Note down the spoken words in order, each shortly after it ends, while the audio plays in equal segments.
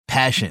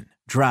Passion,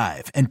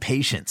 drive, and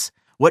patience.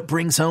 What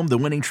brings home the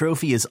winning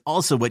trophy is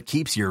also what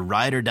keeps your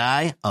ride or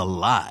die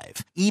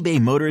alive.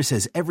 eBay Motors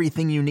has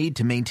everything you need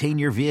to maintain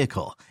your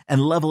vehicle and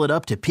level it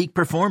up to peak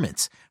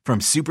performance, from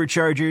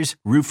superchargers,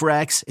 roof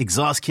racks,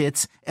 exhaust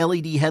kits,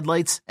 LED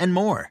headlights, and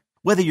more.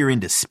 Whether you're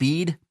into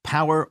speed,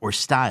 power, or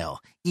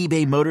style,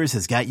 eBay Motors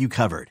has got you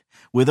covered.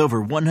 With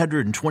over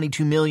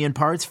 122 million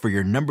parts for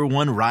your number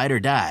one ride or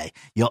die,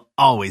 you'll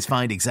always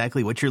find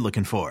exactly what you're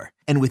looking for.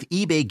 And with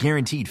eBay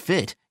Guaranteed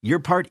Fit, your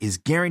part is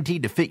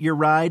guaranteed to fit your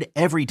ride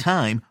every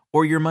time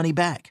or your money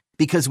back.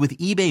 Because with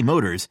eBay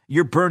Motors,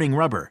 you're burning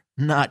rubber,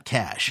 not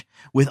cash.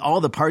 With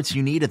all the parts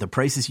you need at the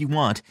prices you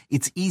want,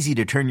 it's easy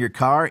to turn your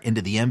car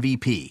into the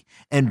MVP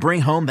and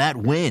bring home that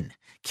win.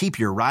 Keep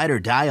your ride or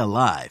die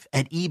alive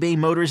at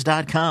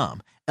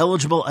ebaymotors.com.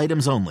 Eligible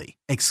items only.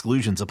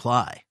 Exclusions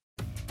apply.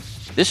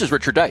 This is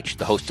Richard Deitsch,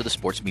 the host of the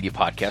Sports Media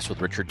Podcast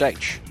with Richard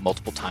Deitsch.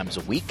 Multiple times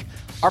a week,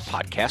 our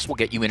podcast will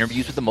get you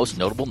interviews with the most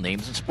notable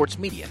names in sports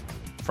media,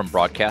 from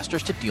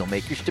broadcasters to deal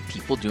makers to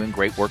people doing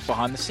great work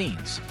behind the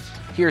scenes.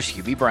 Here's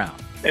Hubie Brown.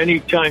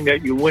 Anytime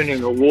that you win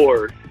an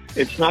award,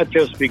 it's not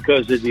just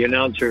because of the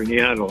announcer and the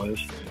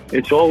analyst.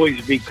 It's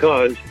always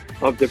because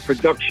of the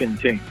production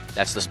team.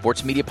 That's the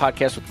Sports Media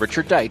Podcast with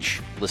Richard Deitsch.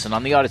 Listen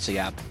on the Odyssey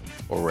app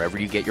or wherever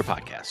you get your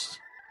podcasts.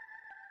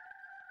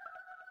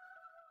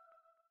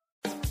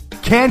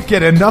 Can't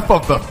get enough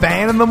of the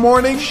Fan in the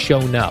morning?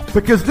 Shown up.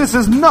 Because this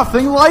is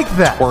nothing like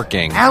that.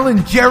 Working. Al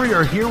and Jerry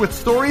are here with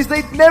stories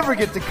they'd never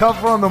get to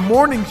cover on the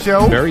morning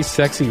show. Very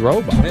sexy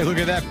robot. Hey, look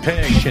at that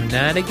pig.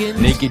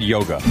 Shenanigans. Naked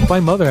yoga. My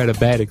mother had a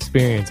bad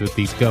experience with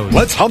these ghosts.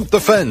 Let's hump the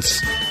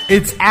fence.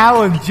 It's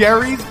Al and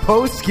Jerry's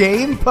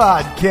post-game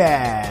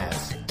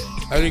podcast.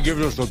 And he gives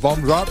us a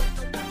thumbs up.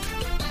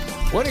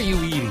 What are you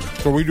eating?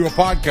 So we do a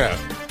podcast.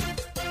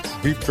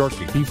 Beef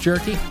jerky. Beef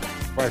jerky?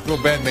 But I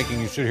feel bad making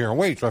you sit here and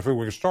wait, so I figured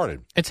we get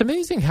started. It's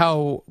amazing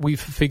how we've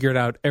figured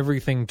out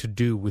everything to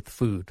do with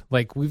food.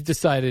 Like, we've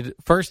decided,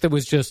 first it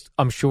was just,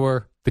 I'm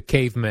sure the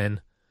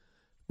cavemen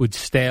would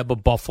stab a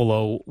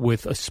buffalo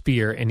with a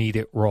spear and eat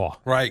it raw.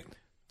 Right.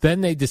 Then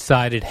they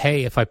decided,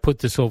 hey, if I put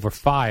this over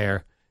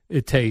fire,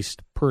 it tastes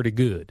pretty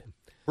good.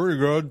 Pretty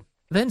good.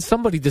 Then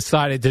somebody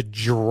decided to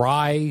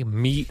dry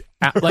meat.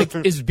 Like,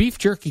 is beef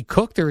jerky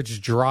cooked or it's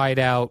dried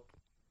out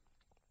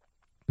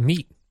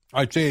meat?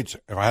 I'd say it's,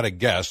 if I had a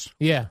guess,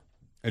 Yeah.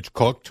 it's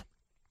cooked,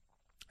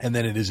 and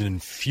then it is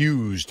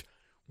infused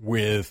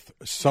with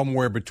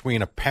somewhere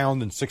between 1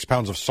 pound and 6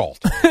 pounds of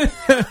salt.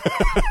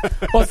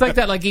 Well, it's like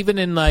that. Like, even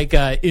in, like,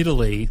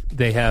 Italy,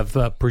 they have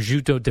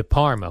prosciutto di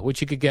Parma,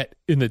 which you could get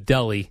in the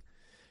deli.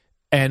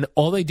 And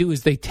all they do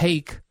is they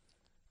take,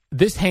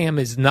 this ham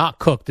is not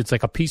cooked. It's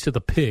like a piece of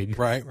the pig.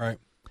 Right, right.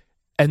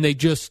 And they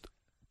just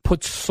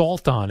put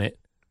salt on it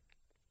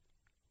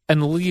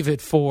and leave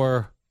it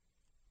for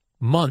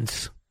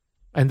months.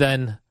 And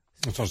then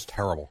That sounds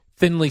terrible.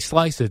 Thinly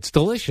slice it. It's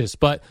delicious.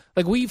 But,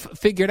 like, we've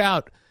figured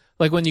out,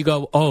 like, when you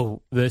go,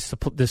 oh, this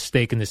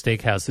steak in the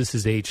steakhouse, this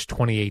is aged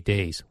 28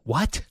 days.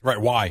 What?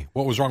 Right, why?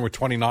 What was wrong with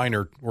 29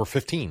 or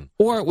 15?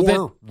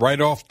 Or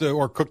right off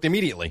or cooked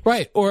immediately.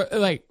 Right. Or,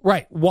 like,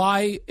 right.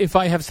 Why, if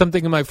I have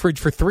something in my fridge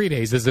for 3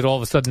 days, is it all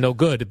of a sudden no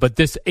good? But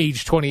this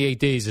aged 28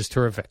 days is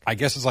terrific. I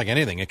guess it's like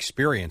anything,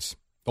 experience.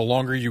 The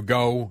longer you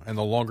go and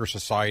the longer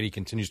society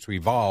continues to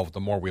evolve, the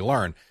more we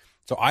learn.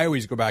 So I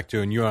always go back to,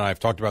 and you and I have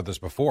talked about this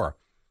before,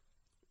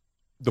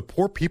 the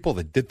poor people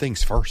that did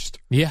things first.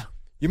 Yeah.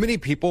 Many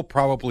people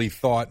probably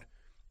thought,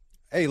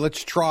 hey,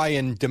 let's try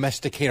and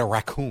domesticate a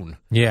raccoon.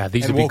 Yeah,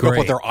 these would be woke up great.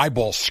 with their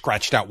eyeballs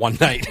scratched out one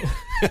night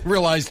and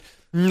realized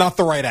not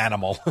the right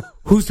animal.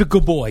 Who's the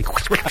good boy?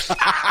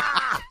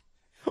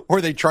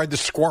 Or they tried the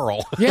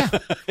squirrel Yeah.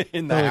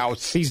 in the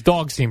house. These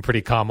dogs seem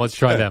pretty calm. Let's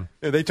try them.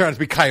 They turn out to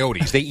be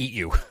coyotes. They eat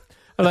you.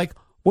 I'm like,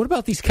 what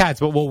about these cats?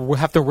 But we'll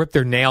have to rip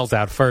their nails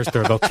out first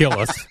or they'll kill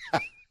us.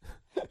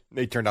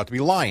 They turned out to be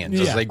lions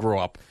as they grew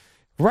up.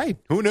 Right.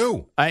 Who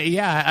knew?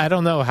 I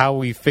don't know how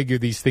we figure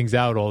these things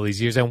out all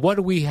these years. And what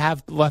do we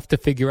have left to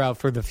figure out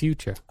for the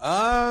future?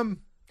 Well,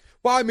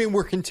 I mean,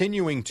 we're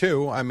continuing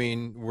to. I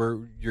mean,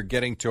 you're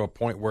getting to a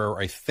point where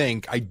I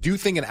do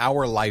think in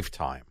our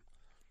lifetime,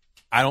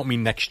 I don't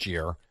mean next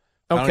year.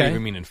 I don't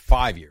even mean in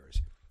 5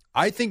 years.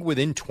 I think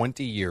within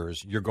 20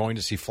 years, you're going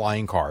to see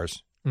flying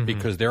cars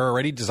because they're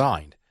already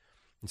designed.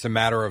 It's a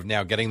matter of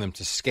now getting them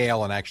to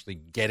scale and actually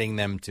getting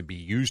them to be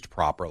used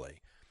properly.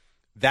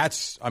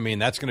 That's going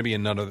to be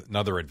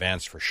another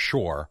advance for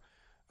sure.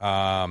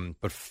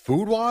 But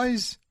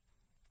food-wise,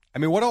 I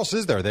mean, what else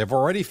is there? They've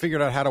already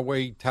figured out how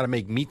to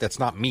make meat that's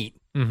not meat.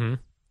 Mm-hmm.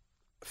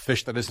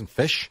 Fish that isn't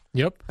fish.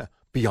 Yep.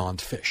 Beyond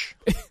fish.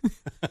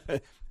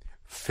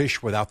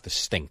 Fish without the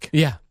stink.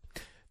 Yeah.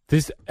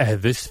 This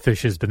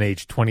fish has been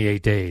aged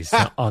 28 days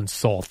on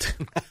salt.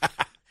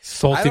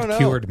 Salted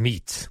cured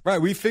meats.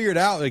 Right. We figured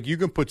out, like, you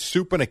can put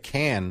soup in a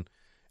can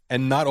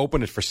and not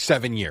open it for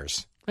 7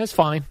 years. That's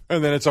fine.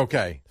 And then it's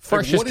okay.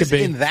 Fresh like, what as could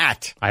is be. in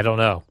that? I don't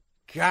know.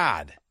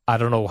 God. I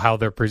don't know how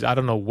they're. I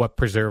don't know what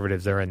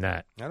preservatives are in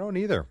that. I don't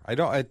either. I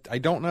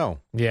don't know.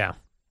 Yeah.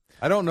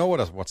 I don't know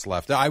what's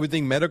left. I would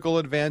think medical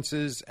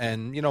advances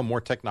and,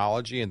 more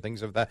technology and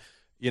things of that.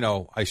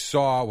 I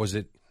saw, was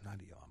it not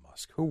Elon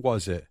Musk? Who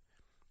was it?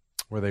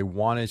 Where they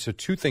wanted, so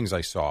two things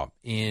I saw.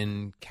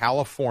 In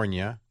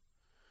California,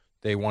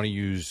 they want to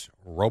use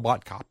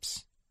robot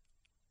cops.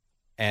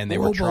 And they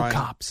were trying.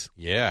 Robocops.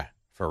 Yeah,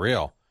 for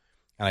real.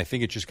 And I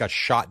think it just got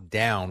shot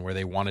down where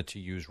they wanted to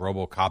use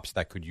robocops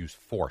that could use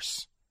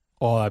force.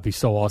 Oh, that'd be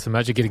so awesome.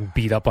 Imagine getting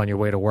beat up on your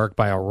way to work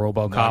by a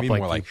RoboCop. No, I mean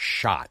more like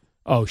shot.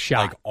 Oh,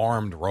 shot. Like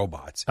armed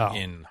robots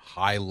in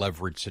high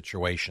leverage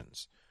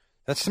situations.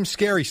 That's some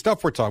scary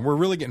stuff we're talking. We're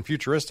really getting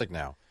futuristic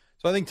now.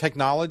 So I think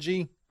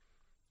technology,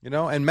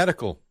 and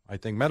medical. I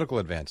think medical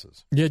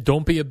advances. Yeah,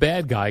 don't be a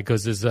bad guy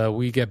because as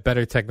we get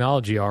better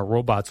technology, our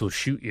robots will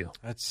shoot you.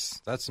 That's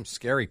some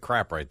scary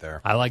crap right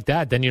there. I like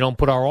that. Then you don't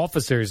put our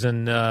officers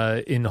in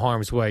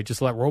harm's way.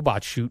 Just let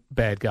robots shoot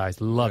bad guys.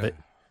 Love it.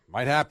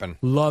 Might happen.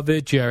 Love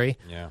it, Jerry.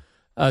 Yeah.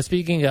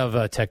 Speaking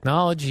of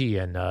technology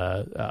and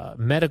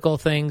medical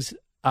things,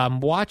 I'm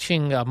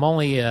watching.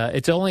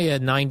 It's only a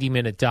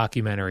 90-minute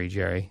documentary,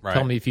 Jerry. Right.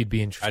 Tell me if you'd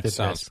be interested. That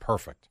sounds in this.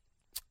 perfect.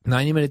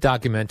 90-minute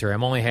documentary.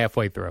 I'm only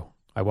halfway through.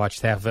 I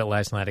watched half of it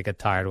last night. I got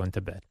tired, went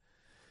to bed.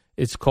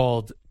 It's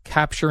called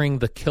Capturing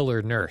the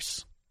Killer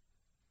Nurse.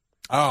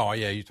 Oh,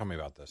 yeah, you told me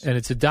about this. And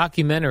it's a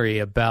documentary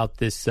about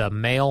this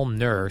male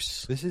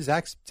nurse. This is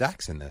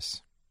Zach's in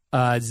this.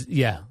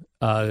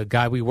 A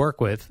guy we work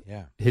with.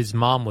 Yeah. His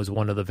mom was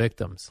one of the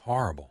victims.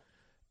 Horrible.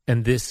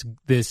 And this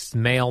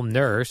male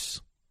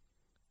nurse,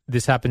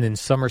 this happened in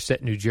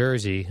Somerset, New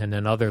Jersey, and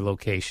then other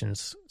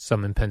locations,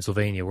 some in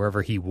Pennsylvania,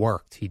 wherever he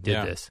worked, he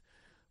did this.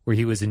 Where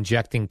he was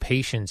injecting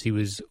patients, he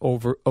was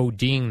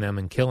ODing them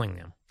and killing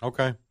them.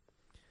 Okay.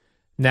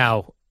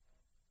 Now,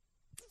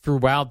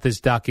 throughout this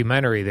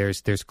documentary,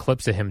 there's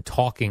clips of him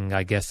talking,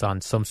 I guess,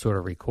 on some sort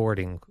of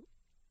recording,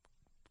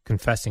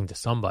 confessing to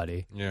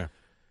somebody. Yeah.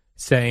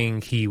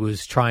 Saying he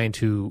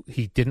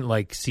didn't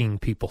like seeing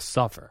people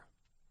suffer,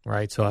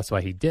 right? So that's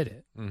why he did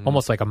it. Mm-hmm.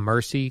 Almost like a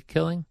mercy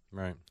killing.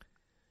 Right.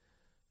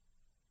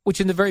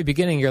 Which in the very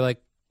beginning, you're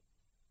like,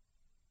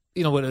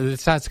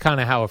 that's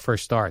kind of how it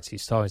first starts.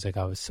 He's always like,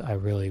 I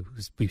really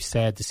was be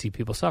sad to see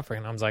people suffering.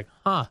 And I was like,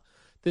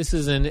 this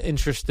is an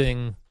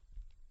interesting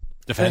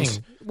defense.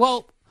 thing.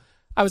 Well,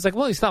 I was like,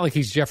 he's not like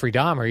he's Jeffrey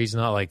Dahmer. He's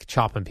not like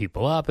chopping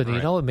people up. And,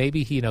 right.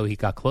 Maybe, he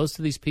got close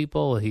to these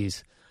people.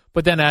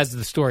 But then as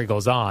the story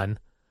goes on,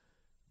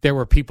 there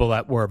were people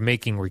that were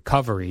making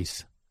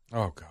recoveries.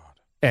 Oh, God.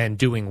 And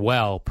doing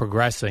well,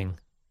 progressing.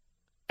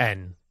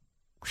 And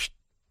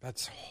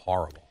that's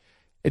horrible.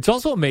 It's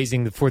also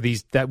amazing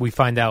that we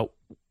find out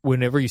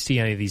whenever you see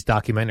any of these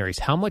documentaries,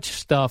 how much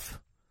stuff,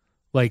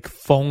 like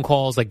phone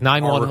calls, like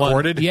 911.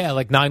 Recorded? Yeah,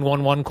 like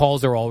 911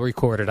 calls are all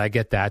recorded. I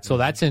get that. So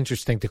that's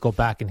interesting to go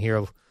back and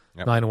hear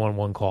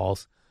 911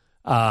 calls.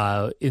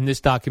 In this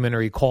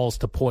documentary, calls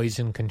to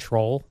poison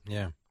control.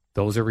 Yeah.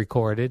 Those are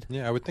recorded.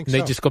 Yeah, I would think and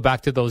so. They just go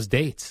back to those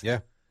dates. Yeah,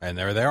 and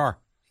there they are.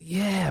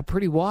 Yeah,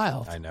 pretty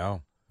wild. I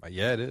know.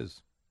 Yeah, it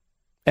is.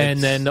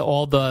 And then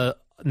all the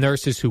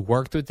nurses who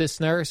worked with this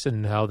nurse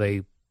and how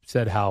they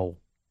said how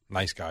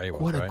nice guy he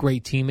was. What a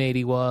great teammate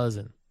he was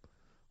and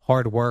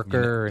hard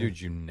worker.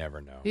 Dude, you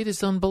never know. It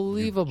is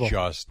unbelievable. You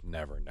just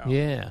never know.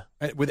 Yeah.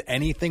 With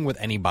anything,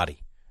 with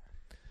anybody.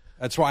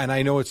 That's why, and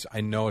I know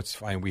it's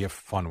fine. We have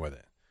fun with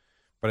it.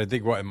 But I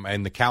think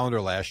in the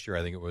calendar last year,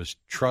 I think it was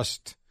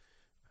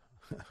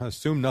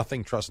assume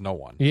nothing, trust no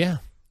one. Yeah.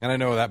 And I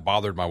know that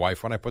bothered my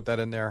wife when I put that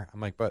in there. I'm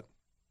like, but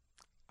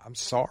I'm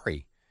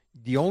sorry.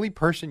 The only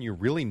person you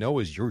really know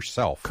is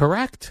yourself.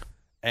 Correct.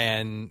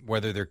 And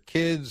whether they're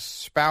kids,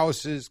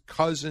 spouses,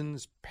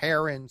 cousins,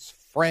 parents,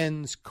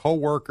 friends,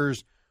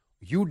 coworkers,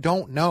 you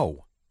don't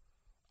know.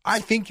 I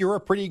think you're a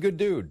pretty good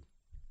dude,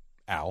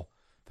 Al.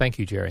 Thank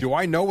you, Jerry. Do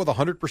I know with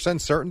 100%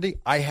 certainty?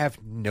 I have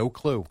no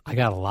clue. I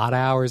got a lot of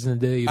hours in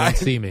the day. You don't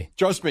see me.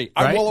 Trust me.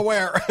 I'm well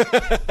aware.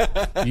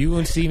 You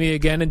won't see me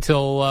again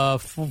until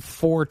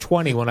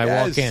 4:20 when I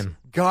walk in.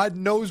 God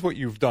knows what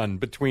you've done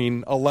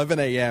between 11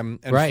 a.m.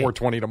 and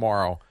 4:20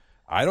 tomorrow.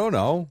 I don't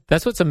know.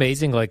 That's what's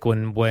amazing. Like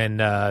when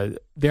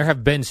there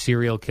have been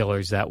serial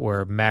killers that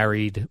were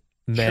married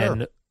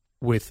men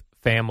with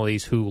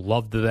families who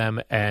loved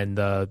them, and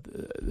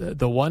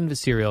the one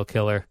serial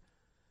killer,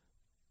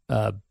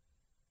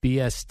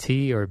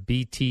 BST or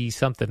BT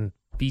something,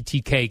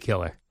 BTK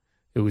killer.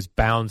 It was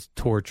bound,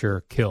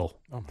 torture, kill.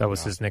 That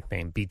was his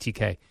nickname,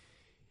 BTK.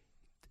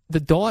 The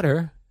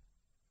daughter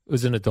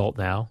was an adult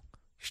now.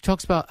 She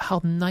talks about how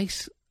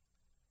nice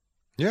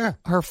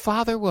her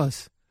father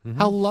was,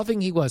 how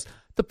loving he was.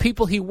 The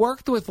people he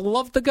worked with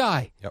loved the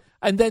guy. Yep.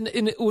 And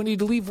then when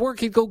he'd leave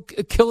work, he'd go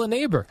kill a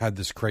neighbor. Had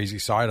this crazy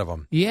side of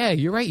him. Yeah,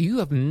 you're right. You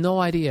have no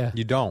idea.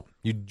 You don't.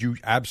 You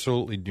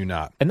absolutely do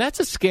not. And that's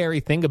a scary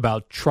thing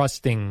about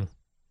trusting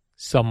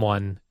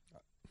someone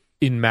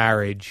in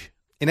marriage.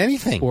 In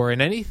anything. Or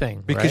in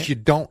anything. Because you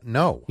don't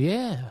know.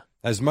 Yeah.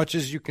 As much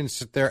as you can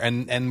sit there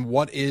and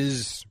what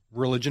is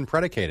religion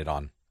predicated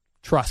on?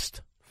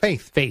 Trust.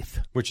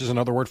 Faith. Which is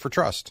another word for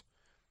trust.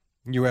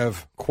 You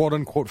have quote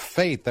unquote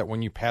faith that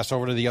when you pass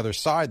over to the other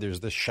side,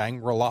 there's this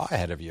Shangri-La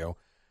ahead of you.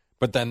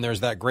 But then there's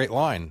that great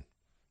line.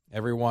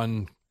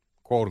 Everyone,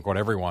 quote unquote,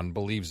 everyone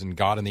believes in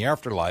God and the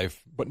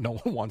afterlife, but no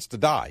one wants to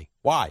die.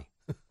 Why?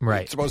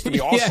 Right. It's supposed to be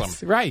awesome.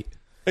 Yes, right.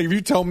 Hey, if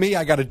you tell me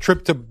I got a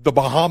trip to the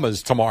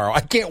Bahamas tomorrow, I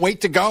can't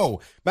wait to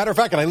go. Matter of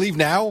fact, can I leave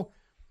now?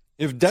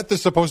 If death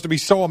is supposed to be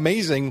so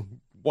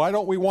amazing, why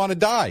don't we want to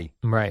die?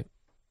 Right.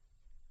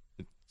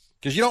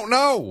 Because you don't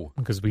know.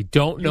 Because we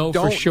don't know you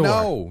don't for sure.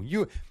 Know.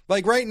 You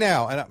like right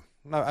now, and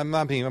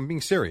I'm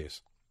being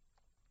serious.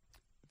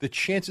 The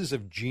chances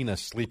of Gina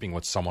sleeping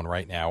with someone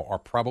right now are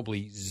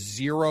probably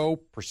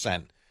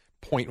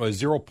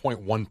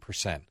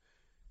 0.1%.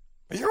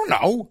 But you don't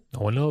know. No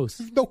one knows.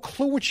 You have no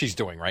clue what she's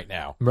doing right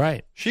now.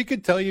 Right. She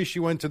could tell you she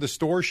went to the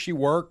store, she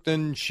worked,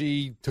 and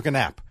she took a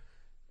nap.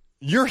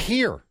 You're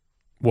here.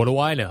 What do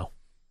I know?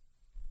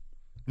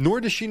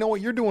 Nor does she know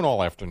what you're doing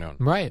all afternoon.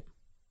 Right.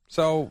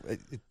 So,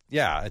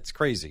 yeah, it's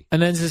crazy.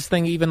 And then this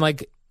thing, even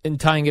like in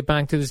tying it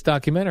back to this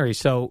documentary.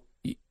 So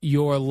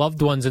your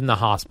loved one's in the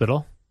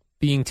hospital,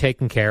 being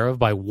taken care of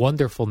by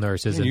wonderful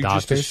nurses and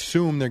doctors. You just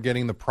assume they're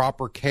getting the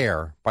proper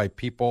care by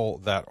people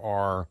that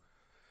are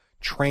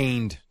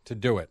trained to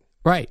do it.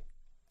 Right.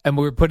 And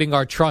we're putting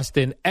our trust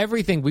in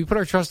everything. We put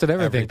our trust in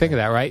everything. Think of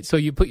that, right? So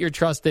you put your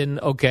trust in,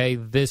 okay,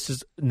 this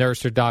is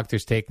nurse or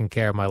doctor's taking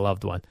care of my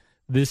loved one.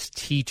 This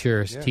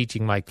teacher is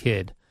teaching my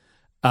kid.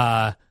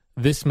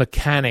 This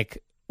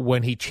mechanic,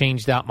 when he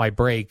changed out my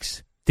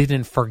brakes,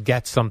 didn't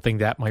forget something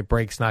that my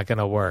brake's not going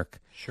to work.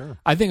 Sure.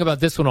 I think about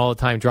this one all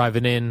the time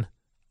driving in.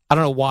 I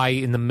don't know why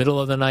in the middle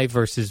of the night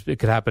versus it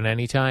could happen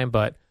anytime,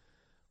 but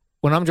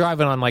when I'm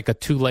driving on like a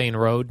 2-lane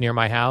road near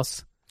my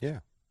house. Yeah.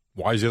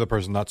 Why does the other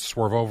person not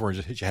swerve over and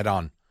just hit you head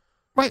on?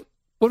 Right.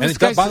 What and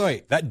by the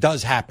way, that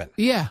does happen.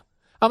 Yeah.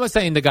 I'm not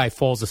saying the guy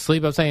falls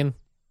asleep. I'm saying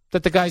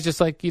that the guy's just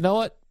like, you know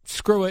what?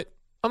 Screw it.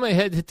 I'm going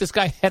to hit this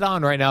guy head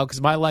on right now because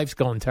my life's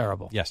going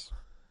terrible. Yes.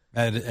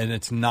 And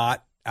it's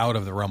not out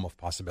of the realm of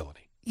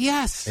possibility.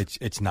 Yes.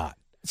 It's not.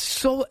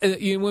 So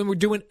when we're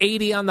doing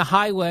 80 on the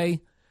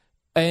highway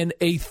and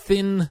a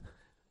thin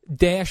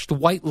dashed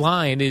white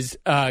line is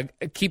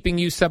keeping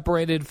you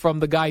separated from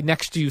the guy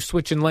next to you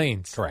switching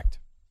lanes. Correct.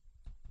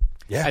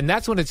 Yeah. And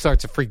that's when it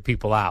starts to freak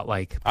people out,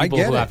 like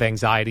people who have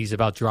anxieties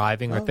about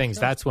driving or things.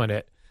 Sure. That's when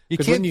it... You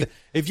can't.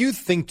 If you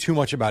think too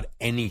much about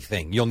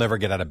anything, you'll never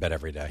get out of bed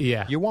every day.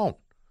 Yeah. You won't.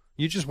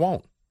 You just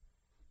won't.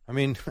 I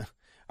mean,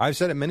 I've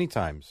said it many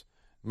times.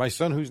 My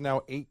son, who's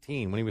now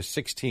 18, when he was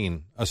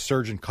 16, a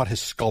surgeon cut his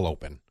skull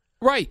open.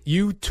 Right.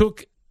 You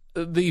took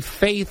the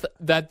faith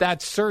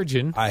that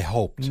surgeon... I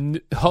hoped.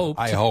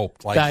 I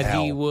hoped like that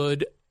hell.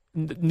 He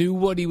knew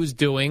what he was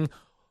doing,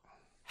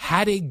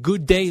 had a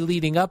good day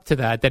leading up to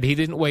that he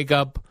didn't wake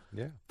up,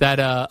 that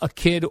a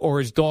kid or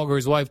his dog or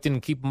his wife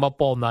didn't keep him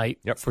up all night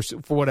for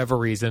whatever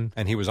reason.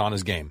 And he was on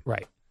his game.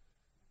 Right.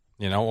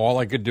 You know, all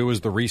I could do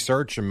was the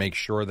research and make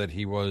sure that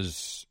he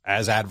was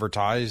as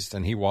advertised,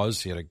 and he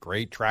was. He had a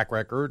great track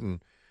record.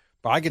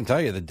 But I can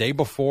tell you, the day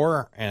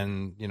before,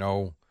 and, you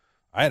know,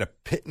 I had a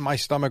pit in my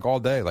stomach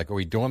all day. Like, are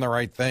we doing the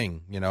right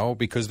thing? You know,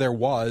 because there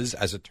was,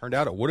 as it turned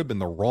out, it would have been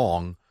the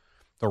wrong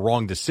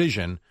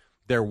decision.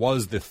 There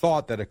was the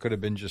thought that it could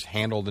have been just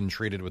handled and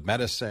treated with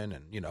medicine,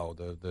 and, you know,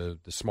 the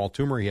small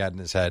tumor he had in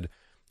his head,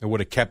 it would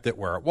have kept it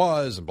where it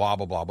was, and blah,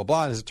 blah, blah, blah,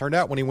 blah. And as it turned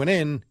out, when he went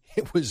in,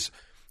 it was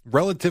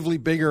relatively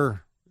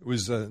bigger. It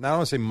was, I don't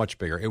want to say much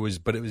bigger.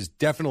 But it was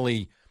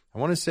definitely, I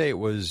want to say it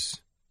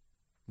was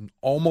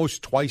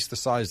almost twice the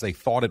size they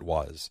thought it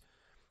was.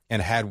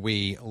 And had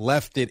we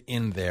left it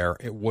in there,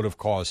 it would have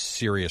caused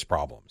serious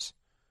problems.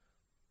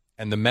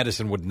 And the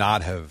medicine would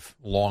not have,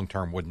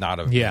 long-term, would not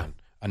have been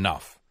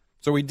enough.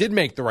 So we did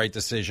make the right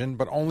decision,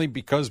 but only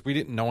because we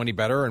didn't know any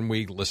better, and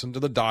we listened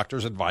to the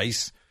doctor's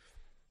advice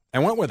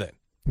and went with it.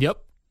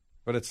 Yep.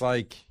 But it's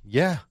like,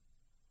 you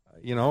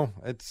know,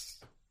 it's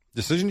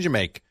decisions you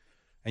make,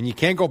 and you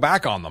can't go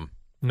back on them.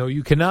 No,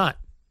 you cannot.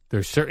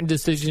 There's certain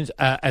decisions,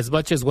 as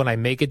much as when I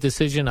make a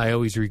decision, I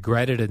always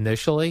regret it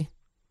initially.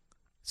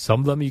 Some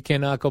of them you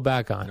cannot go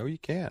back on. No, you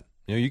can't.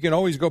 You know, you can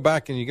always go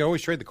back, and you can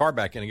always trade the car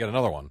back in and get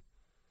another one.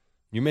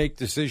 You make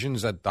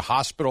decisions at the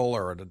hospital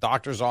or at a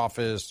doctor's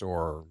office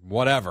or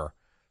whatever.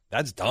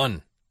 That's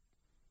done.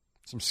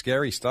 Some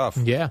scary stuff.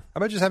 Yeah. How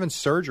about just having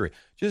surgery?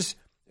 Just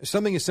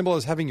something as simple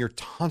as having your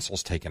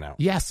tonsils taken out.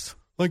 Yes.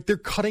 Like they're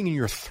cutting in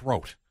your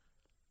throat.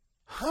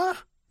 Huh?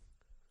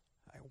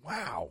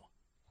 Wow.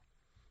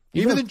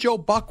 Even the Joe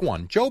Buck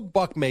one. Joe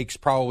Buck makes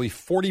probably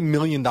 $40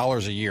 million a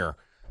year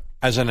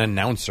as an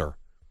announcer.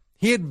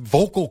 He had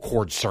vocal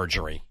cord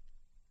surgery.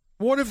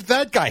 What if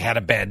that guy had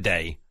a bad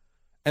day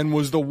and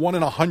was the 1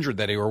 in 100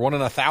 that or 1 in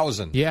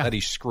 1,000 that he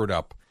screwed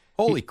up?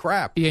 Holy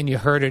crap. Yeah, and you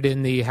heard it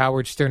in the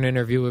Howard Stern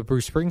interview with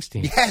Bruce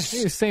Springsteen. Yes.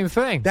 It's the same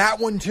thing. That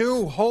one,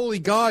 too. Holy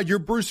God, you're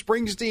Bruce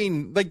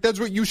Springsteen. Like, that's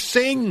what you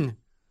sing.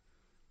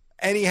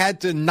 And he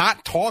had to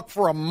not talk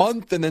for a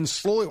month and then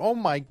slowly, oh,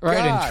 my God. Right,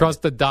 and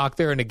trust the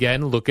doctor. And,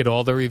 again, look at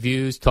all the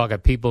reviews. Talk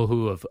at people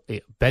who have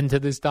been to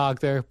this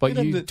doctor. But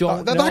you don't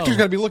know. The doctor's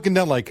got to be looking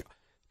down like,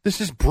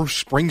 this is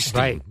Bruce Springsteen.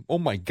 Right. Oh,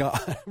 my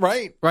God.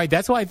 Right? Right.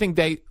 That's why I think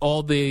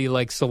all the,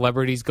 like,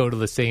 celebrities go to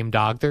the same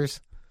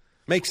doctors.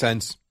 Makes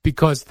sense.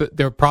 Because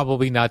they're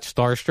probably not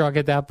starstruck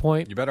at that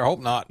point. You better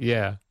hope not.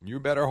 Yeah. You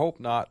better hope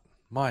not.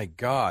 My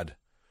God.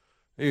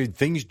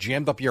 Things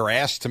jammed up your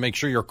ass to make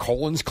sure your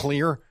colon's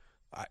clear.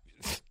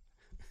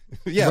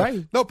 Yeah.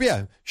 Right. Nope,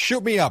 yeah.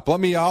 Shoot me up.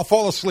 I'll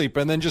fall asleep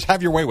and then just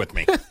have your way with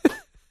me.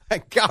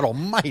 God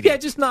almighty. Yeah,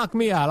 just knock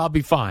me out. I'll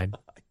be fine.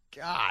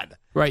 God.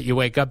 Right. You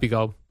wake up, you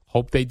go,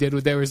 hope they did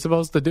what they were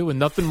supposed to do and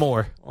nothing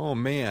more. Oh,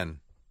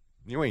 man.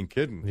 You ain't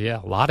kidding. Yeah,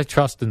 a lot of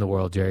trust in the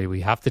world, Jerry.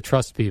 We have to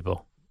trust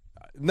people.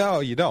 No,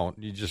 you don't.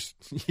 You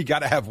got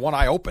to have one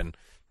eye open.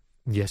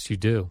 Yes, you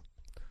do.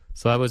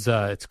 So that was,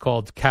 it's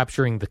called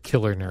Capturing the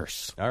Killer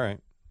Nurse. All right.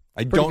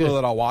 I don't good. know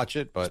that I'll watch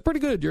it, but It's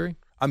pretty good, Jerry.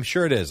 I'm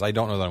sure it is. I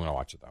don't know that I'm going to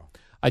watch it, though.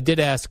 I did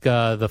ask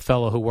the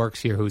fellow who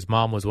works here, whose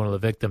mom was one of the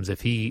victims,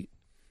 if he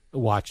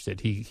watched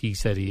it. He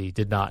said he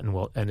did not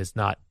and is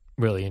not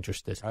really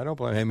interested. I don't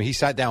blame him. He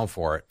sat down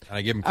for it, and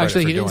I give him credit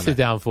Actually, for he doing didn't sit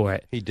that. down for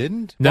it. He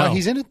didn't? No. Why,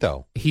 he's in it,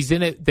 though. He's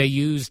in it. They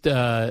used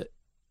video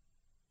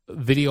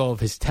of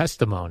his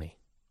testimony.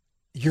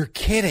 You're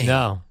kidding.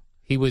 No.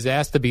 He was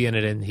asked to be in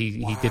it, and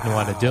he didn't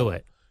want to do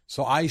it.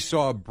 So I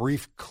saw a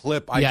brief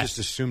clip. I Yes. just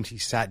assumed he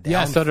sat down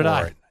Yeah, so did for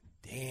I. it.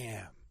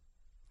 Damn.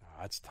 Oh,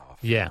 that's tough.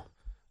 Yeah,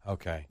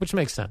 Okay. which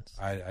makes sense.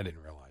 I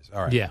didn't realize.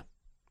 All right. Yeah.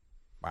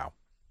 Wow.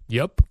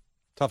 Yep.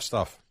 Tough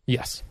stuff.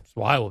 Yes.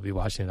 So I will be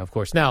watching it, of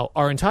course. Now,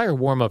 our entire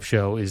warm-up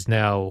show is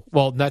now,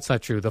 well, that's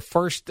not true. The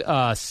first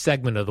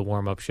segment of the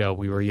warm-up show,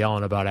 we were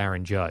yelling about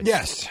Aaron Judge.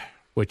 Yes.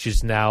 Which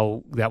is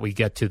now that we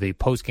get to the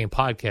post-game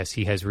podcast,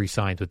 he has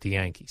re-signed with the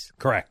Yankees.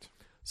 Correct.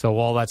 So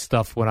all that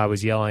stuff when I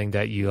was yelling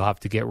that you have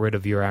to get rid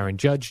of your Aaron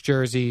Judge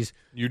jerseys,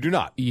 You do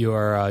not.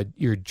 your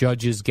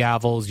Judge's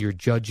gavels, your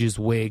Judge's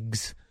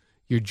wigs,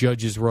 your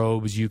Judge's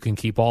robes, you can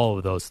keep all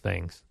of those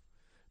things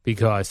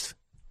because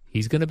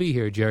he's going to be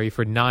here, Jerry,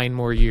 for 9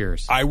 more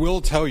years. I will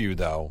tell you,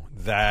 though,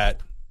 that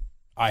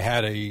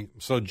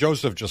so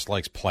Joseph just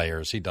likes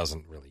players. He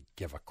doesn't really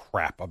give a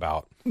crap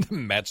about the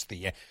Mets.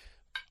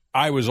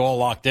 I was all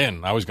locked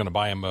in. I was going to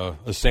buy him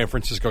a San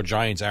Francisco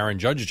Giants Aaron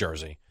Judge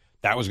jersey.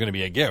 That was going to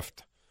be a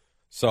gift.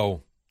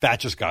 So that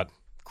just got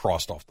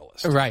crossed off the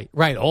list.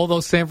 Right. All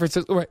those San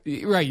Francisco, right,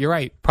 you're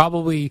right.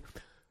 Probably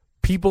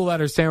people that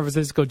are San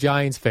Francisco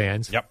Giants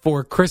fans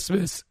for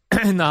Christmas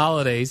and the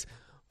holidays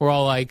were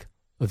all like,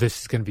 well,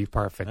 this is going to be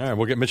perfect. All right,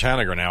 we'll get Mitch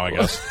Haniger now, I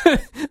guess.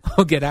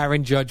 We'll get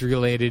Aaron Judge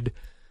related.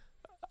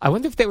 I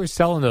wonder if they were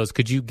selling those.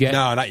 Could you get?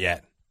 No, not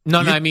yet. No,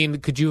 I mean,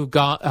 could you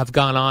have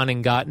gone on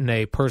and gotten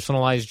a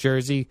personalized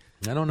jersey?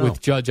 I don't know.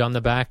 With Judge on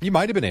the back? You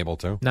might have been able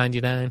to.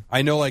 99.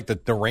 I know, like,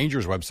 the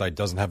Rangers website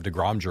doesn't have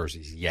DeGrom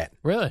jerseys yet.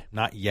 Really?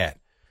 Not yet.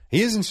 He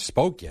hasn't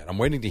spoke yet. I'm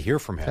waiting to hear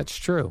from him. That's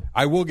true.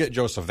 I will get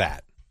Joseph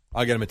that.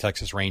 I'll get him a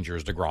Texas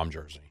Rangers DeGrom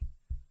jersey.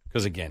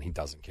 Because, again, he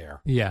doesn't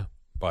care. Yeah.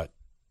 But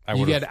I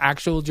You would get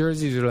actual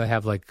jerseys or do they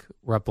have, like,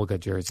 replica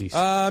jerseys?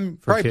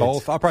 probably kids?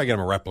 both. I'll probably get him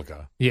a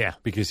replica. Yeah.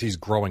 Because he's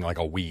growing like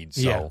a weed.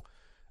 So Yeah.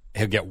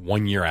 he'll get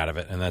 1 year out of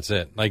it, and that's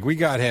it. Like, we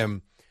got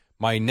him,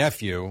 my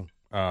nephew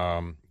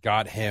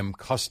got him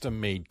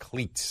custom-made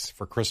cleats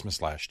for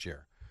Christmas last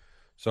year.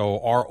 So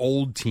our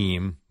old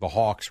team, the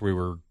Hawks, we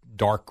were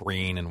dark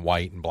green and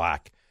white and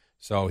black.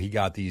 So he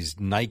got these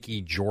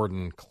Nike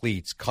Jordan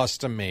cleats,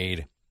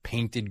 custom-made,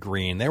 painted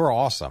green. They were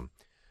awesome.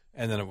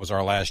 And then it was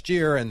our last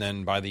year, and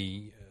then by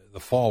the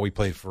fall, we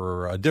played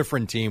for a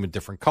different team with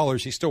different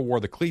colors. He still wore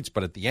the cleats,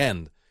 but at the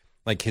end,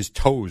 like, his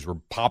toes were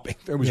popping.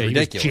 It was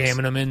ridiculous. He was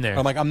jamming them in there.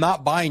 I'm like, I'm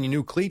not buying you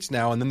new cleats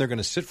now, and then they're going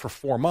to sit for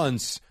 4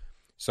 months.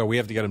 So we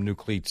have to get him new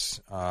cleats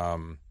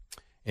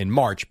in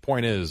March.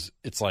 Point is,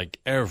 it's like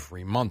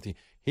every month.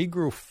 He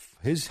grew,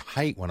 his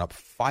height went up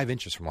 5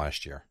 inches from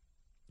last year.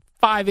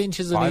 5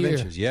 inches in a 5 year.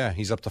 inches, yeah.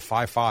 He's up to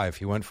 5'5".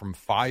 He went from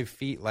 5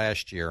 feet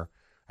last year.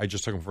 I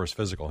just took him for his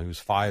physical. He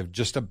was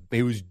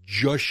he was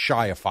just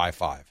shy of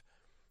 5'5".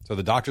 So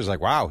the doctor's like,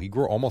 wow, he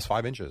grew almost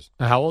 5 inches.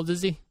 How old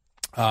is he?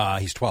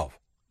 He's 12.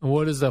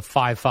 What does a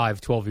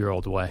 5'5",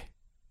 12-year-old weigh?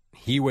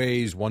 He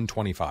weighs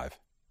 125.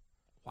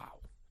 Wow.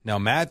 Now,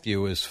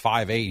 Matthew is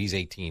 5'8". He's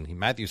 18.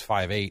 Matthew's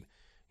 5'8".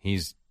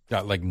 He's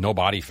got, like, no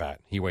body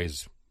fat. He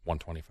weighs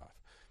 125.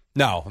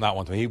 No, not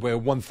 120. He weighs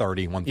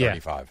 130,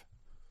 135. Yeah.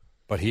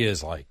 But he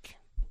is, like,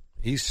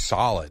 he's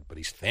solid, but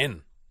he's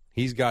thin.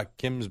 He's got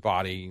Kim's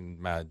body.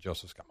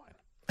 Joseph's got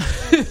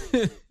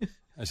mine.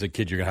 I said,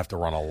 kid, you're going to have to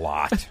run a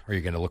lot or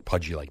you're going to look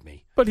pudgy like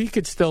me. But he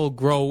could still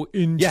grow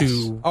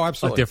into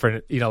absolutely.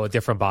 a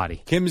different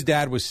body. Kim's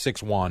dad was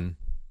 6'1".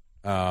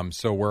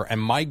 One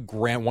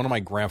of my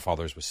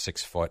grandfathers was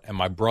 6 foot, and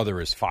my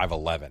brother is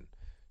 5'11".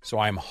 So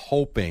I'm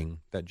hoping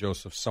that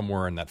Joseph's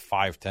somewhere in that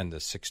 5'10" to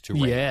 6'2"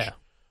 range. Yeah.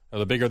 Now,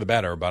 the bigger the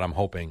better, but I'm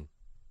hoping,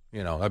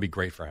 that'd be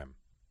great for him.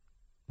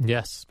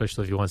 Yes,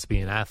 especially if he wants to be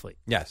an athlete.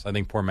 Yes, I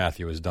think poor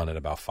Matthew is done at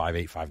about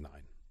 5'8", 5'9".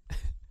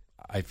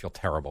 I feel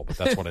terrible, but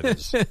that's what it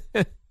is.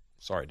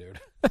 Sorry, dude.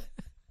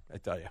 I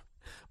tell you.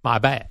 My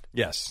bad.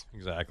 Yes,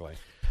 exactly.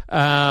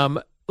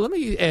 Let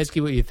me ask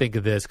you what you think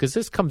of this, because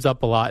this comes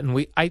up a lot,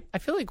 and I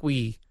feel like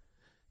we,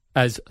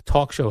 as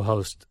talk show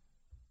hosts,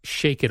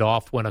 shake it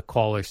off when a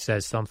caller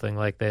says something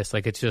like this.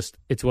 Like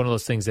it's one of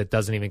those things that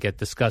doesn't even get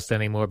discussed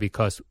anymore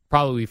because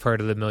probably we've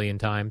heard it a million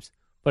times,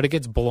 but it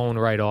gets blown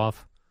right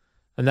off.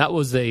 And that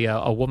was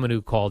a woman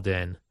who called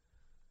in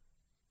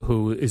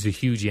who is a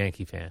huge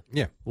Yankee fan.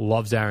 Yeah.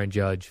 Loves Aaron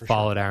Judge,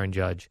 followed Aaron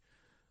Judge.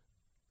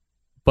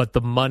 But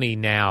the money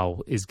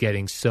now is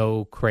getting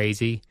so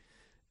crazy.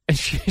 And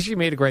she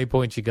made a great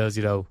point. She goes,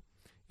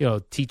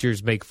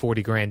 teachers make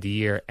 $40,000 a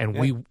year, and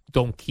we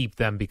don't keep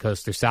them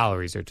because their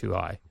salaries are too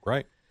high.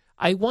 Right.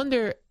 I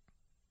wonder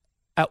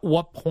at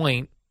what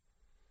point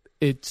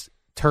it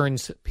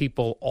turns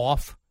people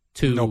off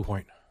to... No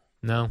point.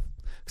 No?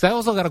 Because I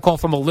also got a call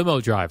from a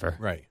limo driver.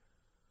 Right.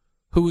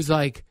 Who was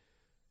like,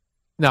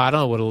 no, I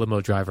don't know what a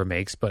limo driver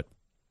makes, but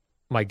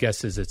my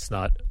guess is it's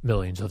not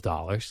millions of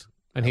dollars.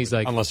 And he's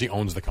like... Unless he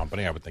owns the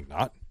company, I would think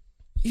not.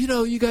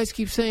 You guys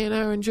keep saying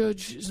Aaron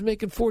Judge is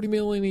making $40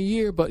 million a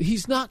year, but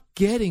he's not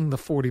getting the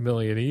 $40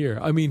 million a year.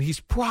 I mean, he's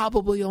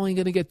probably only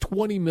going to get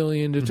 $20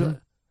 million. Mm-hmm.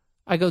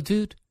 I go,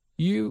 dude,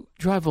 you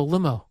drive a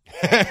limo,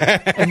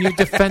 and you're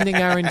defending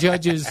Aaron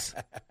Judge's.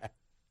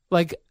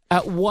 Like,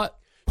 at what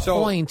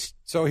point?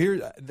 So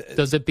here,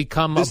 does it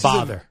become a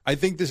bother? I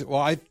think this.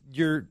 Well,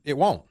 it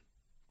won't,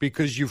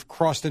 because you've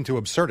crossed into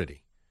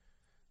absurdity.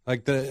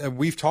 Like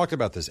we've talked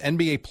about this.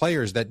 NBA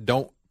players that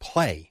don't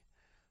play,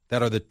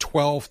 that are the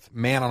 12th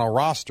man on a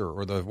roster,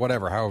 or the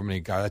whatever, however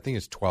many guys. I think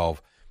it's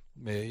 12.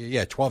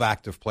 12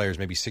 active players,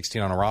 maybe 16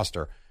 on a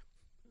roster.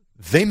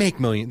 They make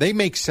They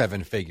make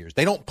seven figures.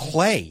 They don't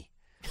play.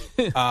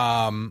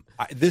 I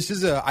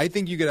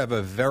think you could have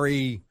a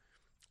very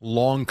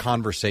long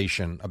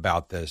conversation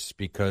about this,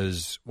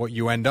 because what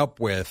you end up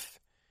with,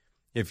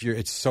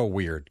 it's so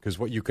weird, because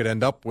what you could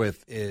end up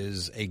with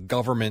is a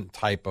government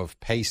type of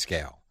pay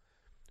scale.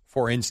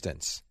 For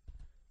instance,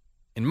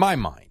 in my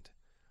mind,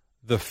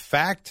 the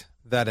fact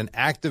that an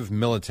active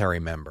military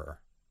member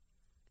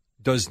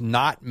does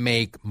not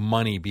make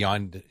money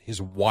beyond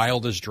his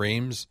wildest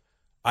dreams,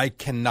 I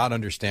cannot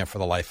understand for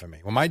the life of me.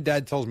 When my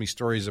dad tells me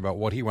stories about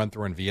what he went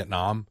through in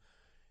Vietnam,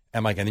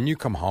 and then you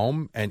come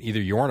home and either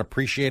you weren't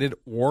appreciated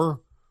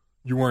or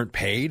you weren't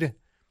paid,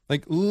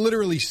 like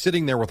literally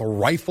sitting there with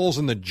rifles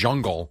in the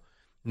jungle,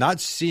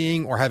 not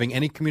seeing or having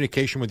any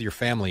communication with your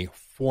family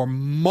for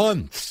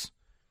months.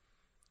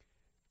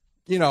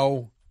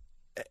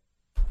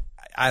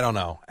 I don't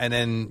know. And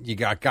then you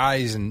got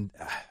guys, and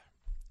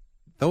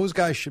those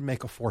guys should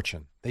make a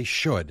fortune. They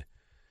should.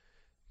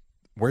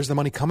 Where's the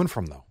money coming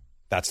from, though?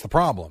 That's the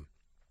problem.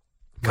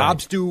 Right.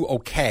 Cops do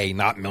okay,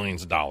 not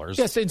millions of dollars.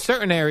 Yes, in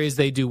certain areas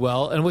they do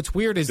well. And what's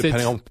weird is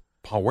depending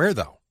on where,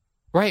 though.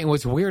 Right, and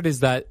what's weird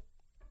is that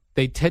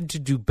they tend to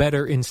do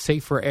better in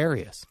safer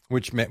areas.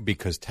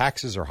 Because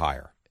taxes are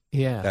higher.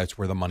 Yeah. That's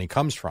where the money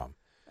comes from.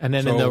 And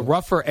then in the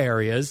rougher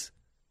areas,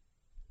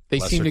 they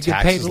seem to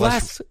get paid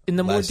less in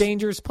the more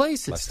dangerous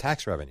places. Less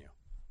tax revenue.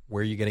 Where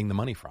are you getting the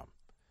money from?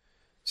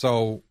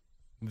 So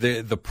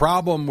the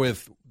problem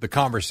with the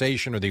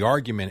conversation or the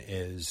argument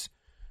is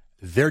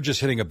they're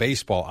just hitting a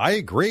baseball. I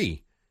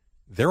agree.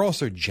 They're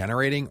also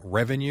generating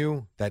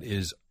revenue that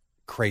is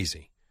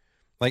crazy.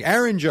 Like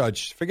Aaron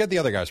Judge, forget the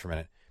other guys for a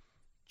minute.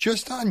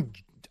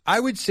 I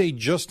would say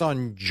just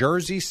on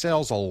jersey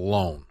sales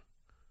alone,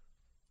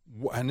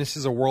 and this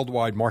is a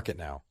worldwide market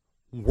now,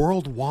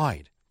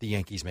 worldwide, the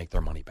Yankees make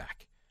their money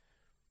back.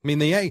 I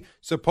mean,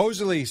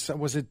 supposedly,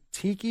 was it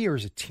Tiki or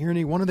is it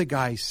Tierney? One of the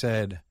guys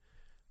said,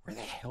 where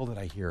the hell did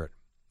I hear it?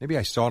 Maybe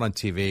I saw it on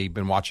TV,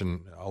 been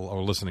watching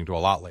or listening to a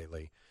lot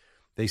lately.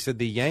 They said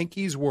the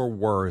Yankees were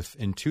worth,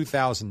 in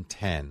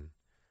 2010,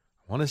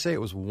 I want to say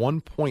it was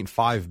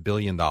 $1.5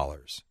 billion.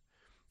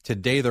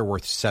 Today they're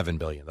worth $7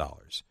 billion.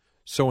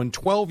 So in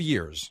 12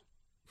 years,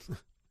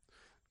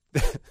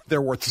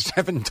 they're worth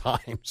 7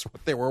 times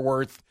what they were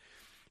worth.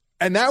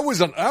 And that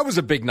was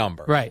a big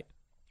number. Right.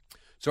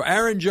 So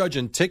Aaron Judge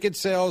in ticket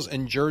sales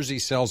and jersey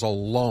sales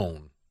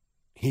alone,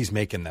 he's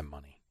making them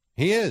money.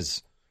 He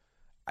is.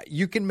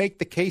 You can make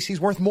the case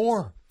he's worth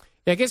more.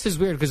 Yeah, I guess it's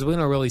weird because we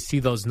don't really see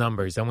those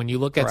numbers. And when you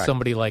look at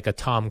somebody like a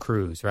Tom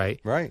Cruise, right?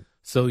 Right.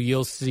 So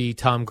you'll see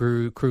Tom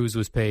Cruise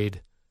was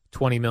paid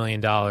 $20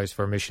 million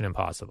for Mission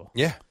Impossible.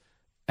 Yeah.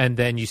 And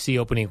then you see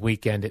opening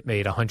weekend, it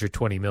made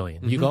 $120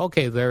 million. You go,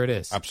 okay, there it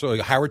is.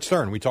 Absolutely. Howard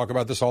Stern, we talk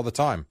about this all the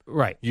time.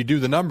 Right. You do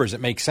the numbers,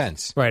 it makes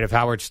sense. Right. If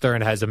Howard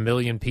Stern has 1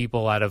 million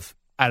people out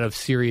of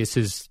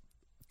Sirius's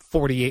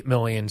 48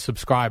 million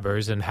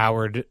subscribers, and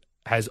Howard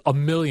has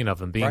 1 million of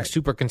them, being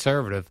super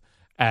conservative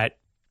at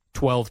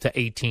 $12 to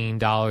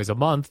 $18 a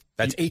month.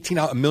 That's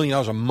 $1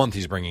 million a month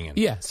he's bringing in.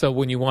 Yeah. So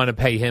when you want to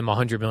pay him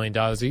 $100 million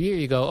a year,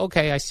 you go,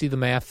 okay, I see the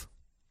math.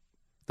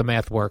 The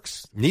math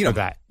works. Need for them.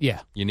 that.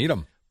 Yeah. You need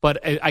them. But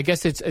I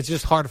guess it's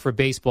just hard for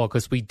baseball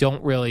because we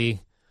don't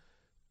really,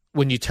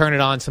 when you turn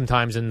it on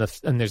sometimes and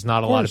there's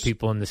not a lot of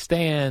people in the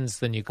stands,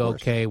 then you go,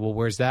 okay, well,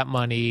 where's that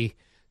money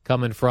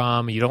coming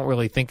from? You don't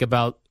really think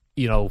about,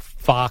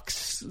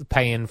 Fox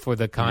paying for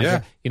the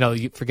contract. Yeah.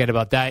 You forget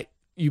about that.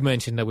 You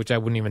mentioned that, which I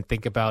wouldn't even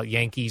think about,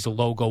 Yankees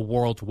logo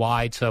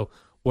worldwide. So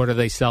what are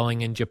they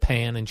selling in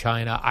Japan and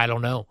China? I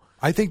don't know.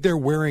 I think they're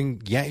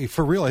wearing,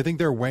 for real, I think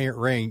they're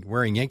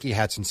wearing Yankee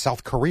hats in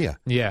South Korea.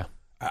 Yeah.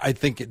 I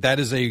think that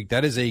is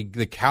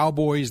the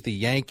Cowboys, the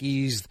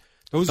Yankees,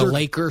 those the are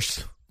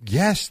Lakers.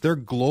 Yes, they're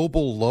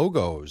global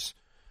logos.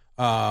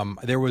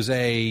 There was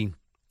a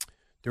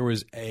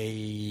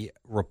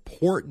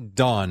report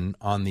done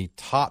on the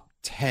top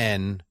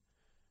 10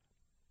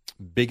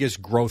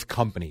 biggest growth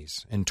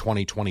companies in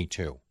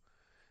 2022.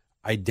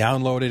 I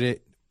downloaded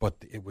it, but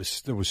there was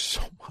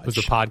so much. Was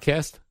it a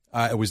podcast?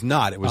 It was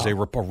not. It was a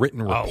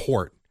written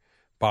report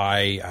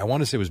by, I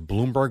want to say it was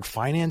Bloomberg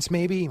Finance,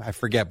 maybe? I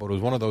forget, but it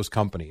was one of those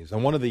companies.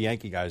 And one of the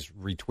Yankee guys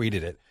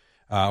retweeted it.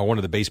 One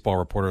of the baseball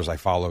reporters I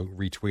follow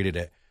retweeted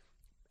it.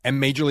 And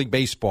Major League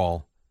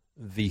Baseball,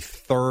 the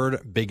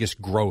third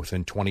biggest growth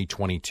in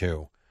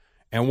 2022.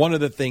 And one of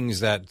the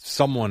things that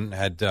someone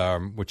had,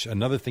 which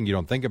another thing you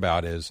don't think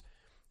about is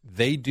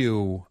they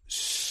do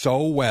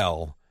so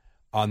well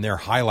on their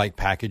highlight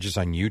packages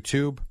on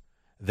YouTube.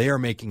 They are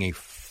making a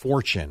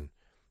fortune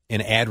in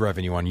ad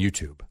revenue on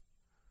YouTube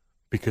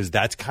because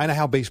that's kind of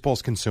how baseball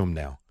is consumed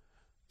now.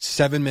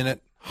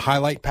 7-minute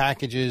highlight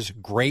packages,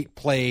 great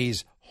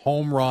plays,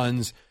 home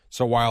runs.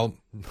 So while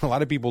a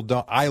lot of people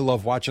don't, I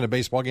love watching a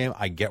baseball game.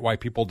 I get why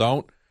people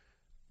don't.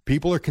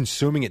 People are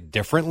consuming it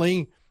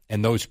differently,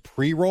 and those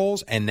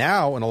pre-rolls. And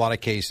now, in a lot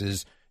of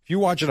cases, if you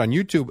watch it on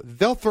YouTube,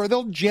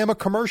 they'll jam a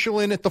commercial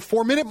in at the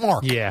 4-minute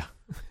mark. Yeah.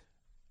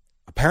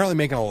 Apparently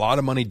making a lot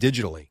of money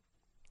digitally.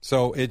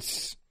 So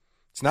it's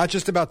not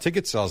just about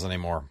ticket sales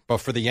anymore. But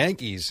for the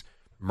Yankees,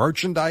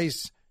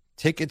 merchandise,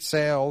 ticket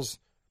sales,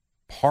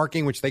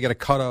 parking, which they get a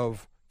cut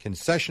of,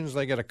 concessions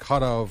they get a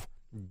cut of,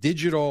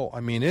 digital.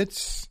 I mean,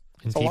 it's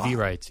and TV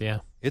rights, yeah.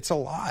 It's a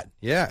lot,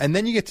 yeah. And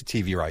then you get to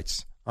TV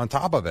rights on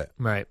top of it.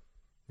 Right.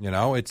 You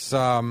know, it's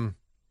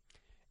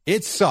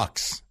it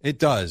sucks. It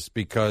does,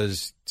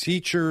 because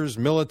teachers,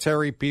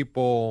 military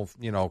people,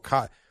 you know,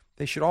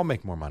 they should all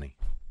make more money.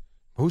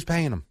 Who's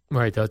paying them?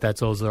 Right.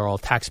 Those are all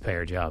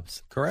taxpayer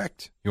jobs.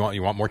 Correct. You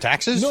want more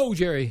taxes? No,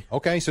 Jerry.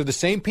 Okay, so the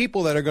same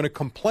people that are going to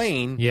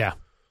complain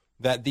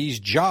that these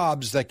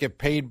jobs that get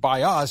paid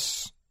by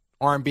us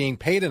aren't being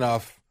paid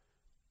enough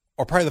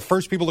are probably the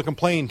first people to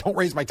complain, don't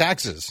raise my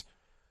taxes.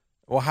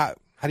 Well, how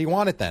do you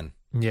want it then?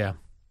 Yeah.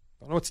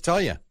 I don't know what to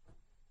tell you.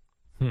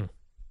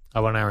 I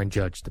want Aaron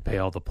Judge to pay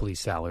all the police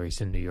salaries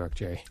in New York,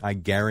 Jerry. I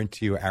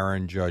guarantee you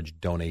Aaron Judge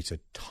donates a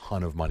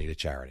ton of money to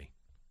charity.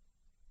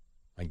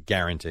 I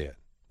guarantee it.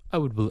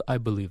 I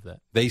believe that.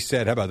 They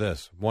said, how about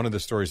this? One of the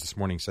stories this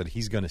morning said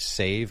he's going to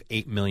save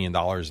 $8 million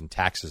in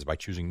taxes by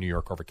choosing New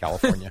York over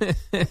California.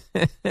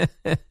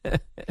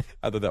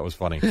 I thought that was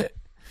funny.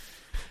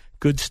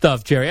 Good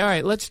stuff, Jerry. All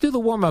right, let's do the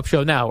warm-up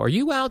show now. Are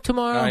you out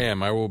tomorrow? I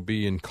am. I will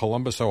be in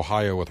Columbus,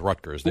 Ohio with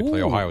Rutgers. They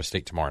play Ohio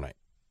State tomorrow night.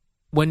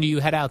 When do you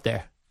head out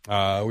there?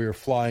 We were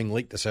flying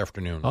late this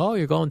afternoon. Oh,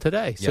 you're going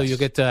today. Yes. So you'll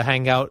get to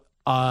hang out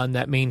on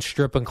that main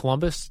strip in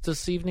Columbus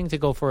this evening to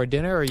go for a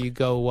dinner, or you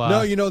go...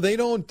 No, you know, they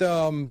don't...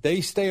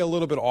 they stay a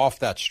little bit off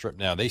that strip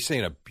now. They stay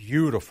in a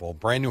beautiful,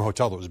 brand-new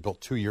hotel that was built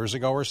 2 years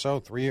ago or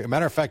so.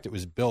 Matter of fact, it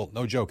was built,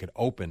 no joke, it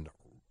opened,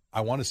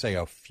 I want to say,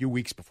 a few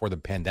weeks before the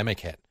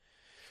pandemic hit.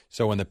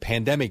 So in the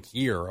pandemic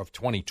year of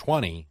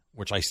 2020,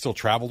 which I still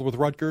traveled with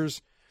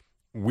Rutgers,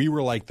 we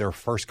were like their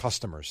first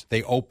customers.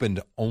 They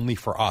opened only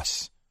for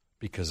us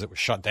because it was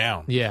shut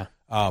down. Yeah.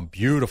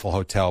 Beautiful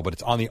hotel, but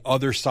it's on the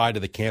other side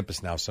of the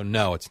campus now. So,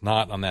 no, it's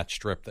not on that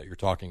strip that you're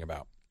talking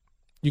about.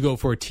 You go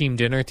for a team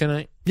dinner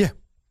tonight? Yeah.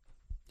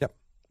 Yep.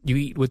 You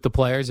eat with the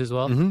players as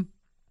well? Mm-hmm.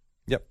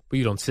 Yep. But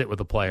you don't sit with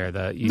the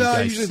player. You no,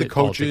 guys usually the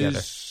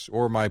coaches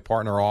or my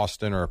partner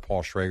Austin or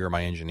Paul Schrager,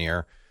 my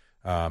engineer,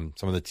 some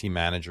of the team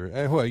managers.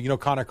 You know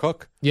Connor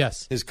Cook?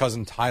 Yes. His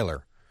cousin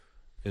Tyler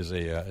is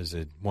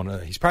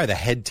he's probably the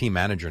head team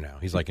manager now.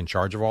 He's like in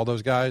charge of all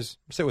those guys.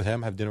 Sit with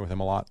him, have dinner with him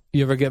a lot.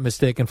 You ever get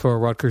mistaken for a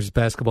Rutgers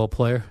basketball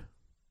player?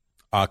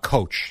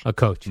 Coach. A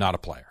coach. Not a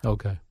player.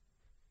 Okay.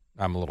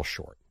 I'm a little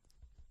short.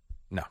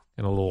 No.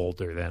 And a little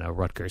older than a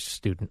Rutgers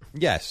student.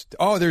 Yes.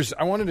 Oh,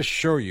 I wanted to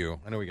show you.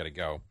 I know we got to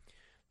go.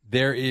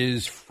 There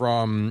is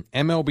from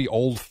MLB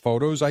Old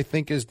Photos, I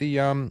think is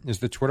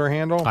the Twitter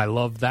handle. I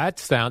love that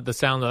sound. The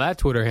sound of that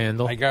Twitter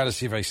handle. I got to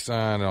see if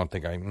I don't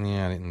think I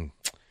didn't.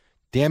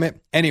 Damn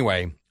it.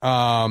 Anyway,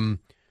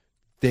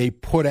 they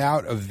put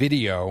out a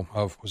video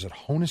of, was it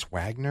Honus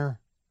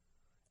Wagner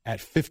at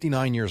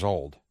 59 years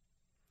old?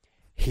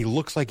 He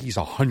looks like he's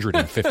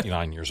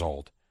 159 years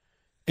old.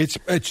 It's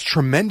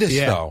tremendous,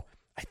 though.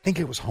 I think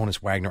it was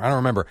Honus Wagner. I don't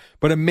remember.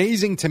 But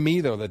amazing to me,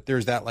 though, that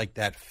there's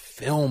that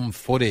film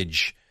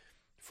footage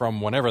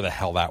from whenever the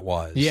hell that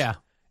was. Yeah.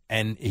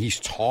 And he's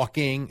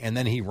talking, and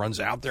then he runs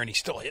out there, and he's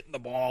still hitting the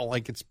ball.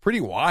 Like, it's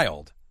pretty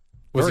wild.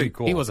 Very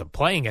cool. He wasn't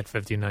playing at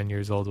 59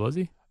 years old, was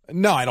he?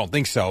 No, I don't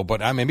think so.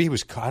 But maybe he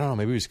was. I don't know.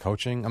 Maybe he was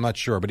coaching. I'm not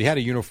sure. But he had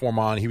a uniform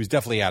on. He was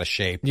definitely out of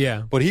shape.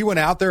 Yeah. But he went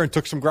out there and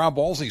took some ground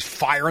balls. He's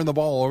firing the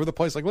ball all over the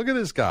place. Like, look at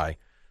this guy.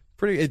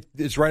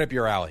 It's right up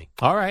your alley.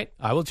 All right,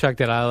 I will check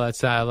that out.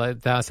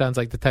 That sounds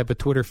like the type of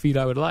Twitter feed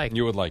I would like.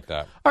 You would like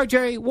that. All right,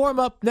 Jerry. Warm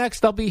up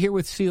next. I'll be here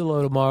with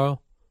CeeLo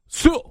tomorrow.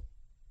 So.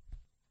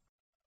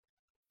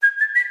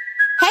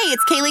 Hey,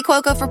 it's Kaylee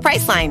Cuoco for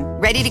Priceline.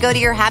 Ready to go to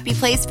your happy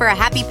place for a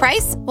happy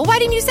price? Well, why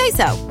didn't you say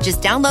so?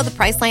 Just download the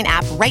Priceline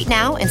app right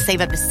now and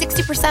save up to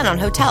 60% on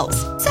hotels.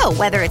 So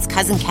whether it's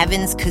Cousin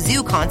Kevin's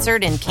Kazoo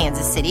Concert in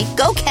Kansas City,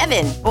 go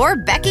Kevin, or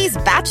Becky's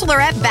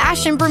Bachelorette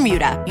Bash in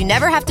Bermuda, you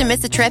never have to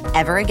miss a trip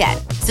ever again.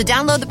 So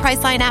download the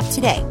Priceline app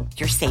today.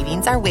 Your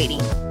savings are waiting.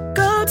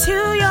 Go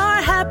to your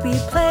happy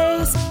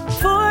place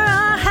for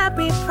a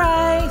happy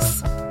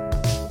price.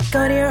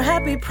 Go to your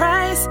happy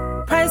price,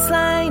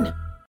 Priceline.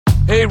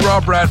 Hey,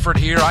 Rob Bradford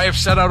here. I have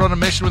set out on a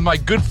mission with my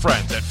good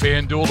friends at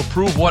FanDuel to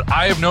prove what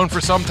I have known for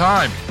some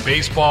time.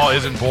 Baseball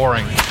isn't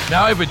boring.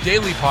 Now I have a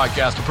daily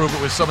podcast to prove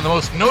it with some of the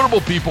most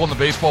notable people in the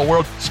baseball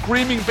world,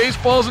 screaming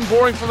baseball isn't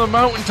boring from the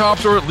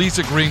mountaintops, or at least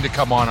agreeing to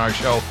come on our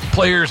show.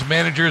 Players,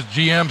 managers,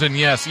 GMs, and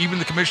yes, even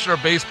the commissioner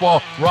of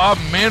baseball, Rob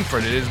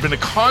Manfred. It has been a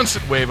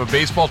constant wave of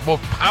baseball's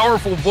most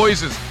powerful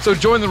voices. So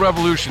join the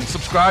revolution.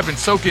 Subscribe and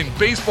soak in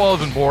Baseball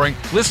Isn't Boring.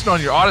 Listen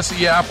on your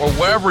Odyssey app or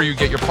wherever you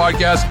get your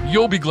podcasts.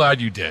 You'll be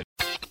glad you did.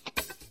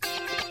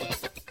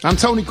 I'm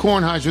Tony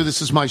Kornheiser.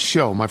 This is my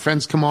show. My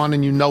friends come on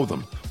and you know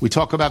them. We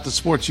talk about the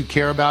sports you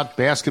care about,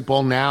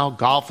 basketball now,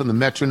 golf, and the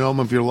metronome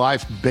of your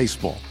life,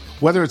 baseball.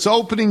 Whether it's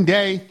opening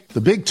day,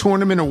 the big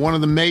tournament, or one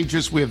of the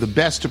majors, we have the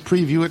best to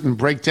preview it and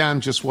break down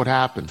just what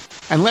happened.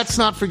 And let's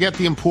not forget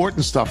the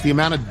important stuff, the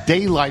amount of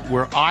daylight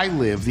where I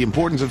live, the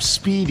importance of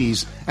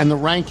Speedies, and the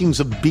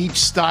rankings of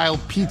beach-style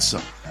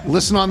pizza.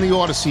 Listen on the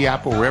Odyssey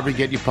app or wherever you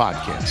get your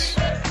podcasts.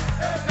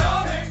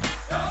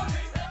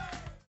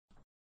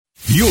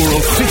 Your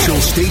official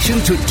station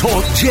to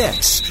talk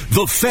Jets.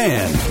 The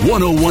Fan,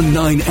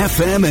 101.9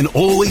 FM, and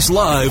always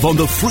live on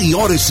the free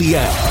Odyssey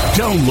app.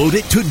 Download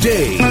it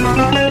today.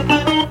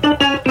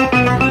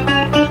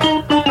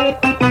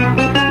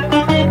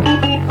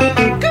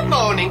 Good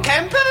morning,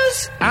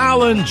 campers.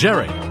 Alan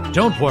Jerry.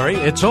 Don't worry,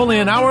 it's only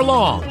an hour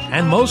long,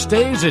 and most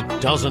days it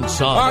doesn't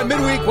suck. All right,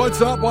 midweek, what's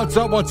up?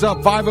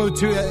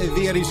 502,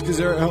 the Eddie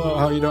Scazzera. Hello,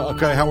 how you doing?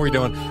 Okay, how are we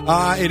doing?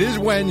 It is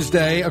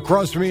Wednesday.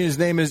 Across from me, his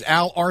name is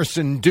Al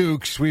Arson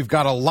Dukes. We've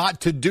got a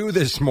lot to do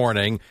this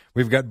morning.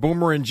 We've got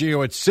Boomer and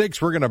Gio at 6.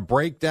 We're going to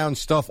break down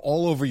stuff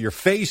all over your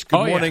face.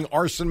 Good morning,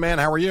 Arson Man.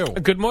 How are you?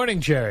 Good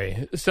morning,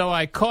 Jerry. So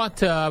I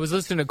was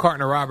listening to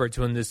Carton Roberts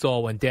when this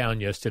all went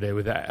down yesterday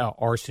with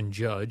Arson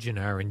Judge and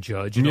Aaron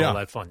Judge and all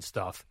that fun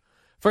stuff.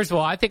 First of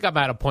all, I think I'm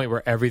at a point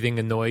where everything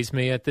annoys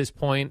me at this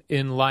point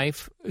in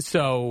life.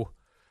 So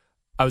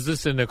I was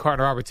listening to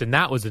Carton Roberts, and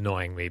that was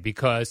annoying me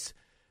because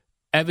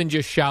Evan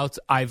just shouts,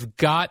 "I've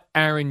got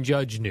Aaron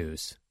Judge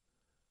news."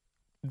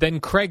 Then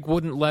Craig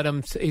wouldn't let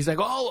him. He's like,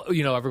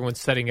 everyone's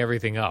setting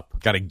everything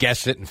up. Got to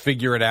guess it and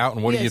figure it out.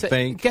 And what do you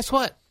think? Guess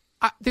what?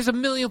 There's a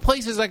million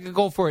places I could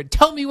go for it.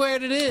 Tell me where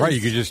it is. Right,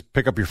 you could just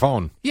pick up your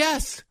phone.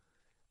 Yes.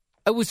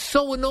 It was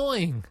so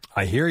annoying.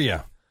 I hear you.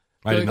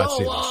 I did not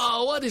see this.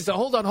 What is it?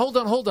 Hold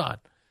on.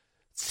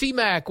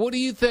 C-Mac, what do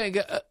you think?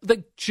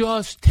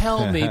 Just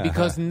tell me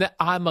because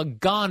I'm a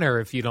goner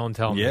if you don't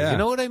tell me. You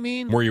know what I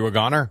mean? Were you a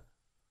goner?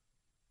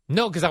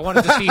 No, because I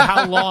wanted to see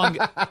how long.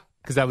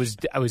 Because I was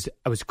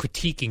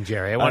critiquing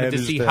Jerry. I wanted to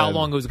see how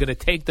long it was going to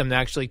take them to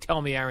actually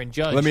tell me Aaron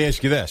Judge. Let me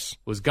ask you this: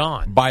 was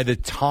gone by the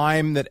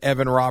time that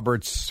Evan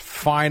Roberts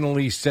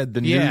finally said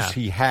the news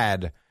he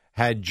had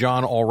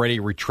John already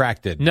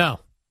retracted? No.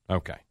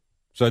 Okay,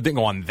 so it didn't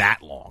go on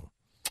that long.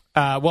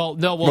 No. Well,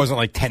 it wasn't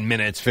like 10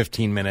 minutes,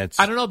 15 minutes.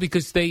 I don't know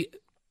because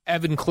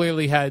Evan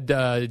clearly had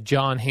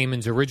John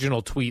Heyman's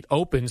original tweet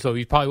open, so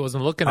he probably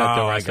wasn't looking at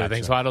the rest of the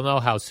thing. So I don't know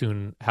how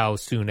soon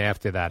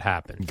after that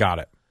happened. Got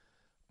it.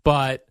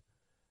 But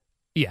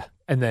yeah,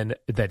 and then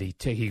that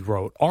he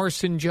wrote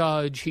Arson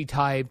Judge. He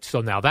typed, so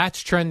now that's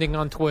trending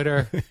on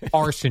Twitter.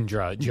 Arson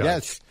Judge.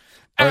 Yes.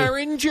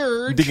 Aaron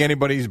Judge. Think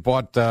anybody's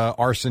bought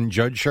Arson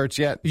Judge shirts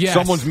yet? Yes.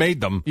 Someone's made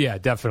them. Yeah,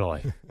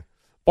 definitely.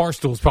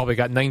 Barstool's probably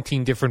got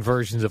 19 different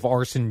versions of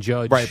Arson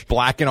Judge. Right,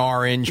 black and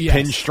orange,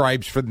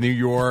 pinstripes for New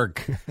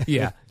York.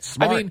 Yeah.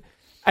 Smart. I mean,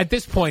 at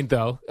this point,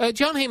 though,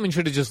 John Heyman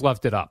should have just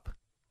left it up.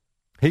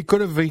 He could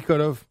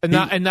have.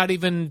 And not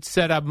even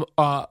said,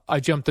 I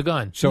jumped the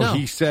gun. So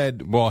he said,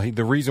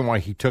 the reason why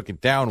he took it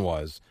down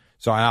was,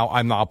 so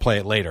I'll play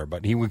it later,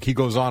 but he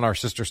goes on our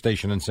sister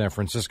station in San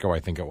Francisco,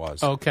 I think it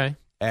was. Okay.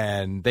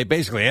 And they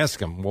basically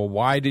ask him, well,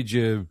 why did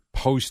you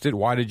post it?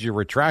 Why did you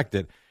retract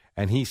it?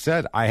 And he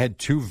said, I had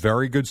two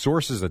very good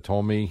sources that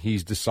told me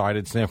he's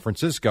decided San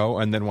Francisco.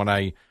 And then when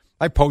I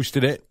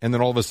posted it, and then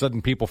all of a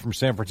sudden people from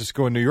San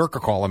Francisco and New York are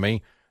calling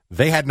me,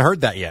 they hadn't heard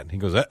that yet. He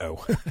goes,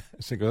 uh-oh.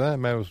 So he goes,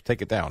 might as well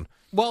take it down.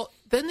 Well,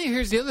 then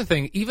here's the other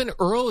thing. Even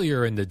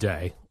earlier in the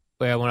day,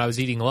 when I was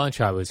eating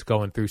lunch, I was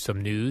going through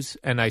some news,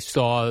 and I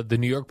saw the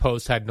New York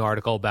Post had an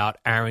article about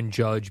Aaron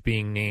Judge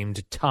being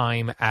named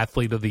Time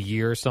Athlete of the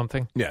Year or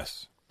something.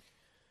 Yes.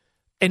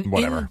 And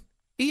whatever.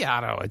 Yeah,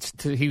 I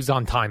don't know. He was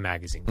on Time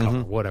Magazine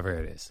cover, whatever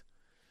it is.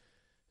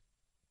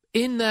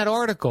 In that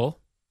article,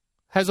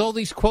 has all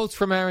these quotes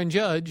from Aaron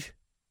Judge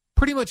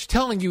pretty much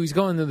telling you he's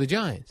going to the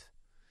Giants.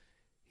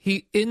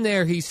 He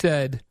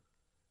said,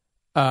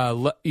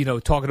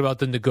 talking about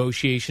the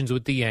negotiations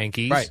with the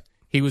Yankees. Right.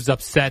 He was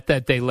upset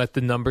that they let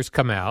the numbers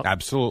come out.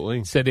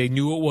 Absolutely. Said they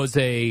knew it was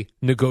a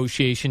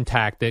negotiation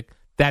tactic.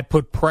 That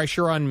put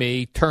pressure on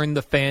me, turned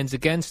the fans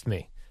against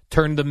me,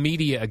 turned the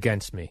media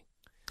against me.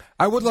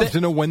 I would love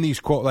to know when these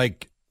quote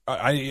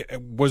I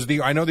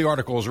know the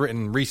article was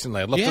written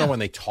recently. I'd love to know when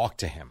they talked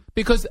to him.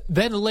 Because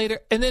then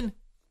later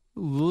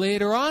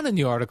on in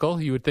the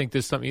article, you would think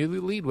there's something you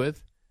lead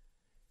with.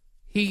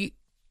 He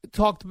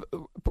talked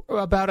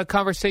about a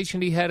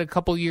conversation he had a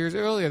couple years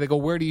earlier. They go,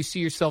 "Where do you see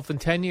yourself in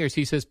 10 years?"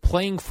 He says,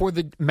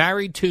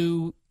 married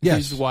to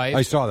his wife.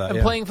 I saw that.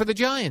 And playing for the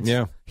Giants.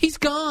 Yeah. He's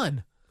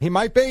gone. He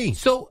might be.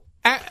 So,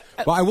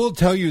 well, I will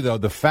tell you, though,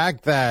 the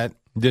fact that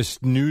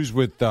this news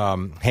with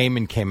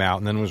Heyman came out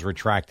and then was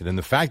retracted, and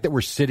the fact that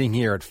we're sitting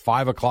here at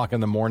 5 o'clock in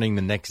the morning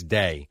the next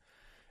day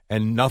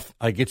and nothing,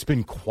 it's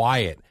been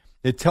quiet,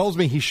 it tells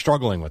me he's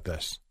struggling with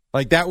this.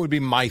 That would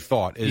be my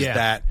thought, is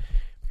that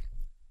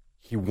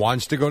he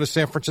wants to go to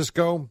San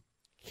Francisco.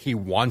 He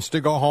wants to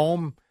go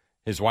home.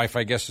 His wife,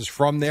 I guess, is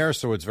from there,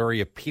 so it's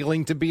very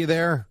appealing to be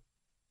there.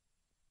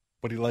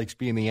 But he likes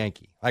being the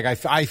Yankee.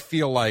 I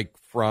feel like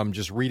from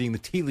just reading the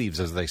tea leaves,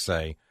 as they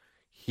say,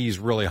 he's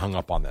really hung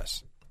up on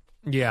this.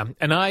 Yeah,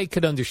 and I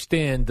could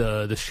understand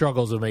the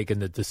struggles of making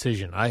the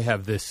decision. I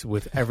have this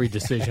with every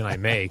decision I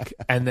make,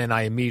 and then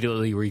I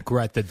immediately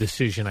regret the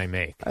decision I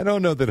make. I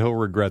don't know that he'll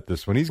regret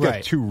this one. He's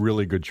got two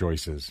really good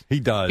choices. He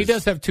does. He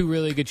does have two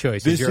really good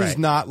choices. This is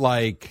not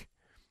like,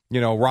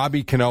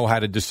 Robbie Cano had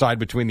to decide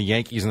between the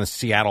Yankees and the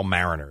Seattle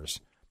Mariners.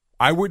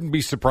 I wouldn't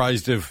be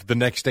surprised if the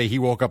next day he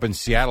woke up in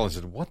Seattle and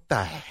said, "What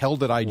the hell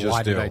did I just do?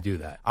 Why did I do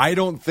that?" I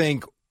don't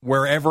think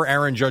wherever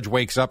Aaron Judge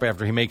wakes up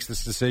after he makes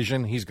this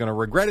decision, he's going to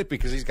regret it,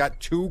 because he's got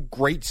two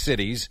great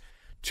cities,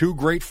 two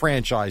great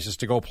franchises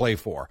to go play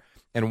for.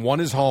 And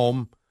one is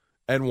home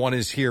and one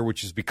is here,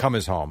 which has become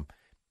his home.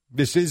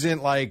 This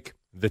isn't like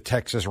the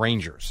Texas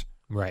Rangers.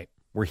 Right.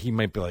 Where he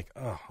might be like,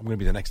 "Oh, I'm going to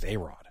be the next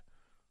A-Rod."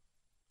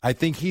 I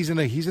think he's in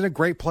a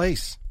great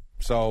place.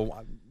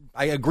 So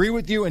I agree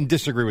with you and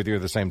disagree with you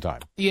at the same time.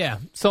 Yeah.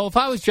 So if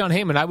I was John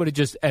Heyman, I would have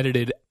just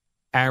edited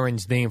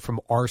Aaron's name from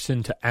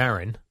Arson to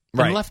Aaron.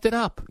 And left it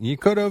up. You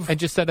could have. And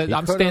just said,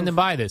 "I'm standing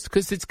by this,"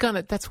 because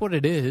that's what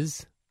it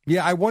is.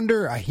 Yeah, I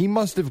wonder, he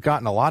must have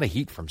gotten a lot of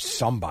heat from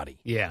somebody.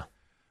 Yeah.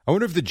 I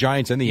wonder if the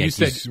Giants and the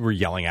Yankees were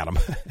yelling at him.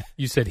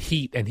 You said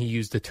heat, and he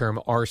used the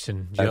term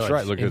arson judge. That's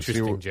right. Look,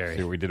 interesting, Jerry.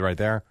 See what we did right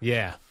there?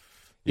 Yeah.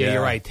 Yeah,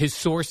 you're right. His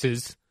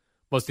sources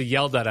must have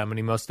yelled at him, and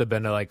he must have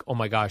been like, "Oh,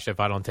 my gosh,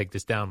 if I don't take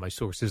this down, my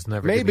sources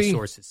never give me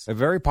sources."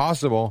 Very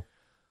possible.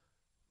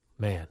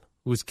 Man.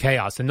 It was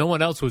chaos, and no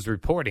one else was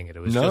reporting it. It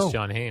was just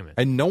John Heyman.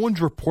 And no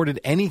one's reported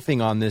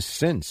anything on this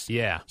since.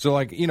 Yeah. So,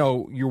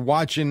 you're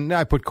watching.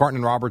 I put Carton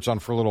and Roberts on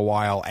for a little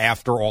while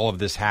after all of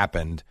this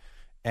happened,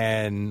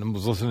 and I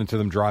was listening to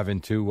them drive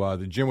into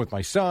the gym with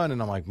my son,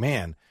 and I'm like,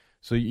 man.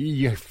 So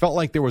you felt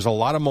like there was a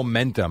lot of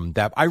momentum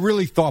that I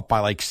really thought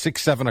by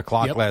 6, 7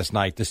 o'clock last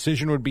night,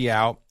 decision would be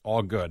out,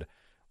 all good.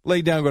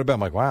 Laid down, go to bed.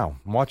 I'm like, wow.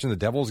 I'm watching the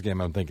Devils game.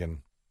 I'm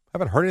thinking, I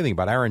haven't heard anything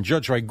about Aaron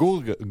Judge. So I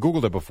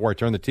Googled it before I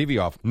turned the TV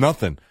off.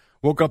 Nothing.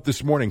 Woke up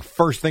this morning,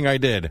 first thing I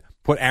did,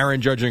 put Aaron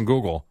Judge in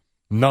Google.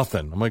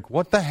 Nothing. I'm like,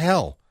 what the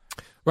hell?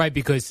 Right,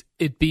 because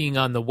it being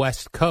on the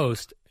West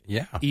Coast,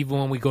 Yeah. Even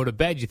when we go to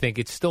bed, you think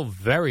it's still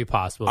very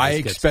possible. I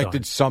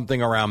expected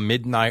something around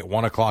midnight,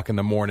 1 o'clock in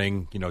the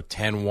morning, 9,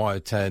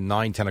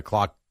 10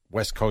 o'clock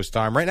West Coast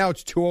time. Right now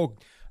it's 2 o'clock.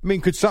 I mean,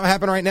 could something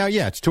happen right now?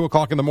 Yeah, it's 2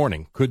 o'clock in the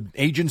morning. Could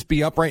agents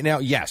be up right now?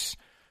 Yes.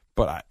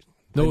 But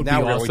now we're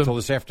going to wait till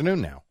this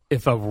afternoon now.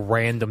 If a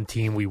random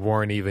team we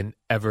weren't even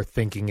ever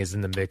thinking is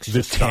in the mix,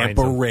 the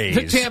Tampa Rays.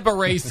 The Tampa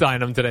Rays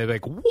signed them today.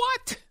 Like,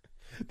 what?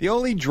 The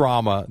only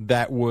drama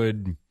that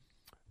would,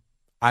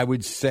 I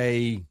would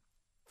say,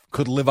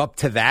 could live up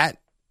to that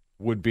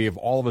would be if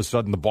all of a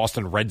sudden the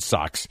Boston Red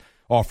Sox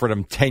offered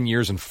him 10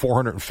 years and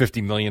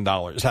 $450 million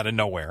out of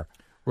nowhere.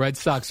 Red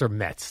Sox or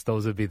Mets?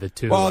 Those would be the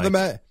two. Well, the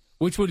Mets.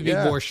 Which would be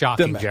more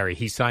shocking, Jerry?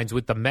 He signs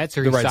with the Mets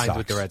or he signs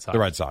with the Red Sox? The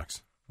Red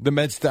Sox. The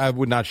Mets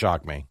would not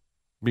shock me.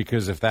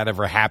 Because if that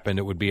ever happened,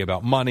 it would be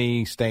about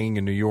money, staying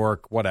in New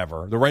York,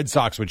 whatever. The Red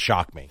Sox would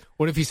shock me.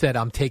 What if he said,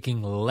 I'm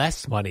taking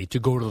less money to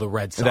go to the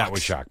Red Sox? That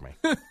would shock me.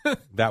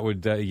 That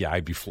would,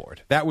 I'd be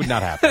floored. That would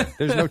not happen.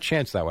 There's no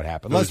chance that would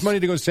happen. Less money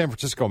to go to San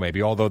Francisco,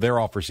 maybe, although their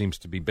offer seems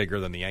to be bigger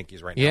than the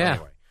Yankees right now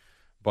anyway.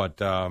 But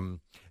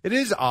it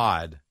is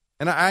odd.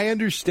 And I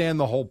understand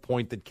the whole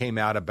point that came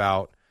out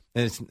about,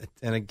 and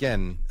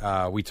again,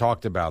 we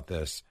talked about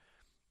this.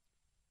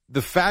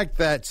 The fact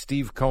that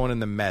Steve Cohen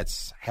and the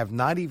Mets have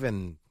not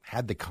even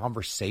had the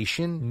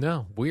conversation.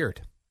 No,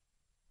 weird.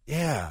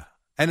 Yeah.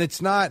 And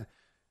it's not,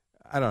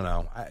 I don't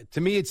know.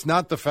 To me, it's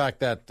not the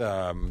fact that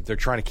they're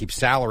trying to keep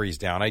salaries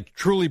down. I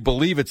truly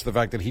believe it's the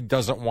fact that he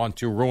doesn't want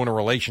to ruin a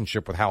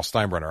relationship with Hal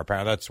Steinbrenner.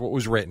 Apparently, that's what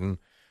was written.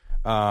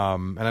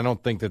 And I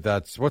don't think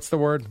that's, what's the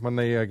word when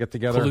they get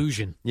together?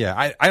 Collusion. Yeah.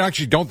 I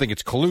actually don't think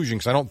it's collusion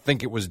because I don't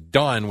think it was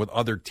done with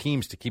other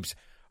teams to keep.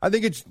 I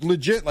think it's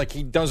legit. Like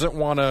he doesn't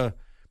want to.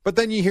 But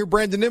then you hear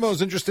Brandon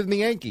Nimmo's interested in the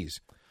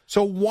Yankees.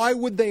 So why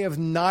would they have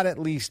not at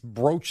least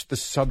broached the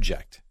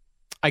subject?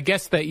 I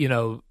guess that,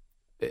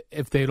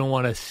 if they don't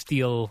want to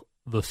steal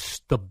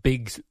the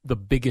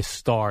biggest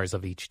stars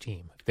of each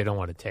team, if they don't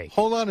want to take.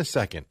 Hold on a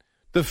second.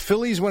 The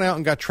Phillies went out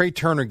and got Trey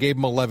Turner, gave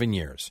him 11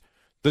 years.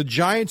 The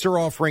Giants are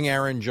offering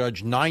Aaron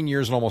Judge 9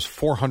 years and almost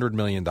 $400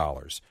 million.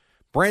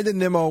 Brandon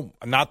Nimmo,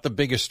 not the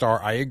biggest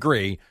star, I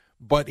agree,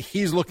 but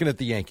he's looking at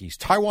the Yankees.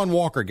 Taijuan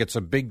Walker gets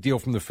a big deal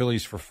from the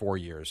Phillies for 4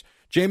 years.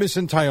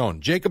 Jameson Taillon,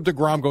 Jacob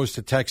deGrom goes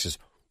to Texas.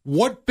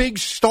 What big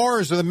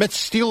stars are the Mets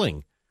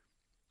stealing?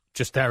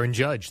 Just Aaron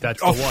Judge.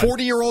 That's the one.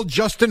 40-year-old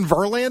Justin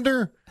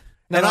Verlander?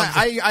 And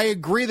I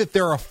agree that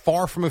they're a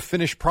far from a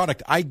finished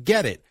product. I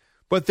get it.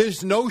 But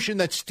this notion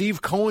that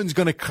Steve Cohen's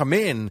going to come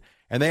in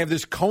and they have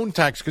this Cohen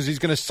tax because he's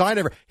going to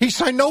sign he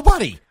signed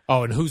nobody.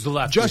 Oh, and who's the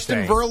left?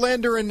 Justin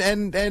Verlander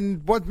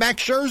and what,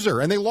 Max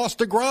Scherzer, and they lost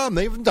DeGrom.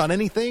 They haven't done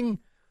anything.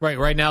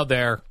 Right now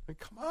they're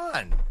come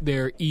on.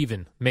 They're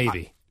even,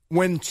 maybe.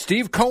 When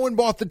Steve Cohen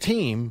bought the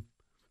team,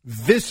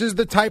 this is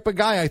the type of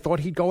guy I thought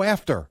he'd go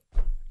after.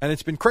 And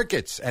it's been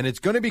crickets, and it's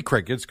going to be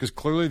crickets because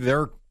clearly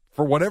they're,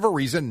 for whatever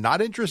reason,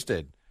 not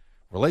interested.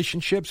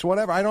 Relationships,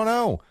 whatever, I don't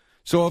know.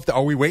 So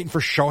are we waiting for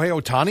Shohei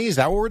Ohtani? Is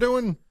that what we're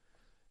doing?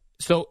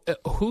 So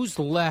who's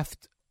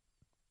left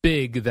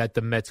big that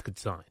the Mets could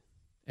sign?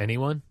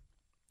 Anyone?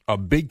 A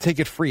big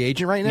ticket free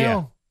agent right now?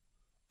 Yeah.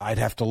 I'd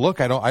have to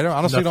look. I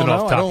honestly don't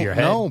know. I don't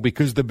know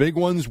because the big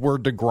ones were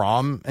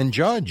DeGrom and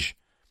Judge.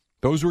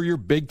 Those were your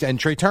big, and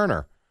Trey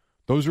Turner.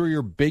 Those were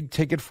your big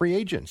ticket free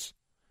agents.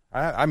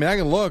 I mean, I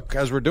can look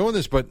as we're doing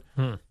this, but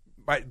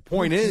my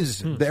point is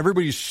that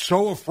everybody's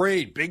so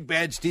afraid big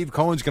bad Steve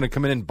Cohen's going to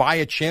come in and buy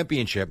a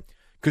championship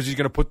because he's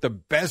going to put the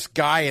best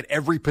guy at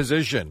every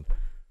position.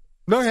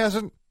 No, he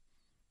hasn't.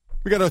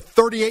 We got a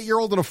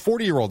 38-year-old and a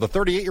 40-year-old. The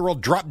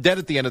 38-year-old dropped dead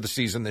at the end of the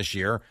season this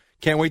year.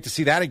 Can't wait to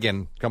see that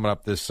again coming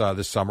up this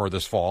summer or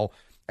this fall.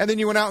 And then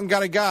you went out and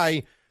got a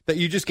guy that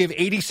you just gave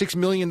 $86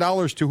 million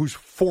to who's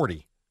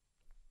 40.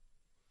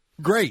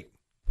 Great.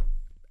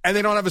 And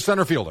they don't have a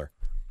center fielder.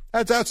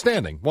 That's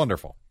outstanding.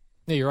 Wonderful.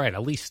 Yeah, you're right.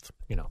 At least,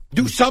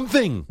 do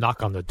something.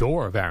 Knock on the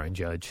door of Aaron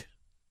Judge.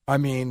 I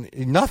mean,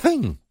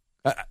 nothing.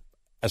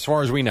 As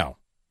far as we know.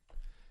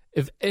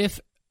 If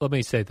let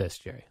me say this,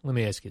 Jerry. Let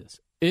me ask you this: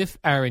 if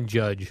Aaron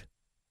Judge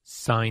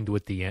signed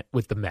with the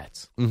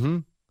Mets,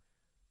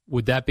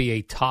 would that be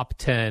a top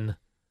 10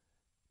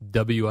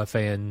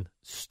 WFAN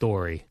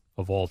story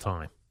of all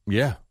time?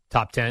 Yeah,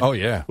 top 10. Oh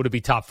yeah. Would it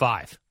be top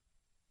 5?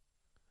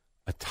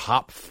 A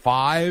top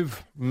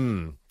 5?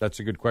 That's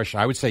a good question.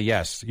 I would say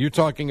yes. You're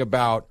talking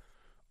about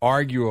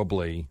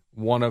arguably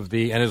one of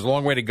the, and there's a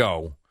long way to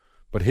go,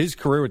 but his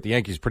career with the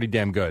Yankees is pretty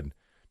damn good.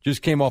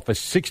 Just came off a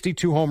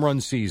 62 home run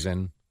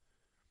season.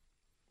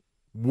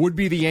 Would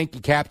be the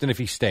Yankee captain if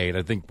he stayed.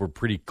 I think we're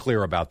pretty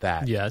clear about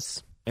that.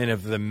 Yes. And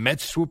if the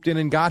Mets swooped in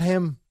and got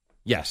him,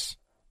 yes.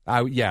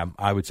 I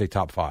would say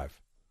top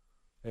 5.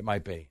 It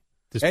might be.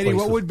 Eddie,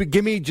 what would be?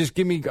 Give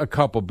me a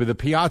couple. But the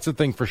Piazza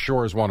thing for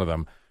sure is one of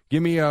them.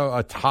 Give me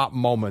a top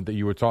moment that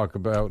you would talk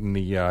about in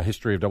the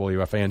history of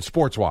WFAN,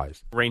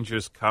 sports-wise.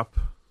 Rangers Cup.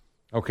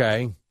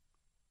 Okay.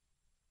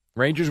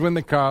 Rangers win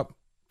the Cup.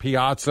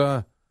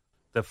 Piazza.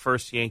 The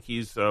first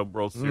Yankees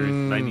World Series,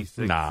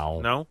 96.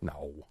 No.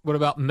 What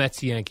about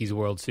Mets-Yankees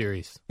World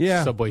Series?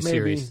 Yeah, Subway maybe.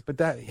 Series. But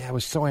it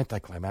was so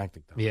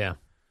anticlimactic, though. Yeah.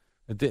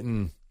 It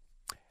didn't.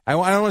 I don't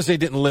want to say it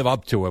didn't live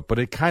up to it, but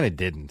it kind of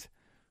didn't.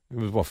 It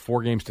was,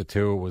 4-2?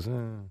 It was...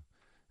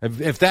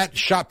 If that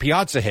shot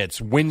Piazza hits,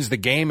 wins the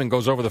game and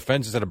goes over the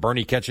fence instead of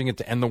Bernie catching it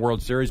to end the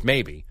World Series,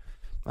 maybe.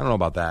 I don't know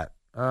about that.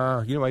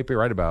 You might be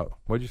right about.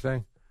 What'd you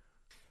say?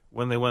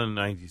 When they won in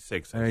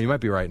 96. You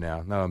might be right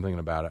now that I'm thinking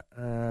about it.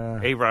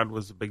 A-Rod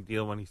was a big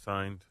deal when he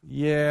signed.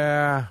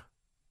 Yeah.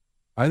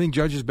 I think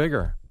Judge is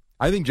bigger.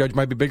 I think Judge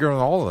might be bigger than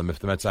all of them if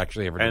the Mets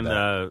actually ever did that.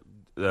 And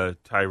the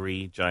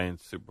Tyree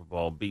Giants Super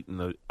Bowl beating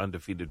the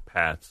undefeated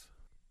Pats.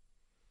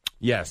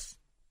 Yes.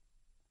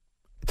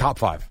 Top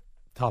 5.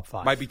 Top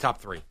 5. Might be top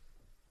 3.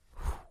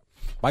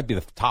 Might be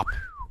the top.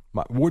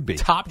 Would be.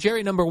 Top,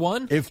 Jerry, number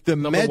 1? If the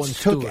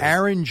Mets took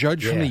Aaron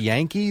Judge from the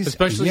Yankees,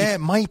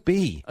 it might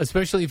be.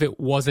 Especially if it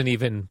wasn't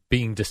even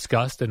being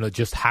discussed and it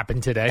just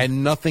happened today.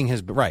 And nothing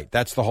has been. Right.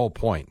 That's the whole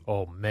point.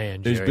 Oh,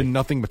 man, Jerry. There's been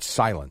nothing but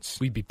silence.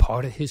 We'd be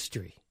part of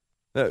history.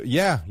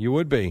 Yeah, you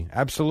would be.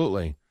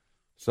 Absolutely.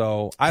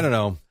 So, I don't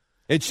know.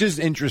 It's just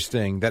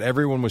interesting that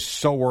everyone was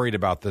so worried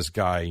about this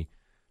guy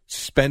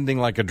spending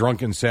like a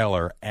drunken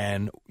sailor.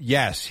 And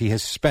yes, he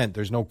has spent.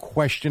 There's no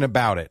question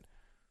about it.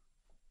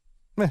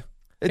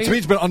 To me,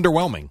 it's been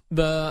underwhelming.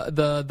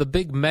 The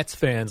big Mets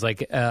fans,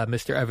 like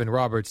Mr. Evan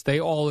Roberts, they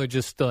all are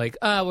just like,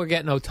 we're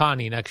getting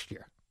Ohtani next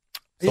year.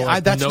 So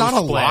that's not a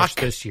lock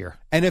this year.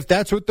 And if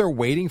that's what they're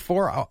waiting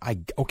for,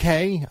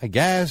 okay, I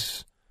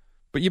guess.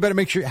 But you better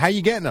make sure, how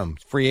you getting him?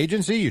 Free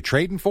agency? You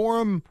trading for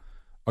him?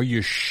 Are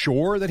you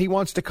sure that he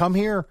wants to come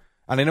here?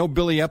 And I know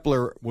Billy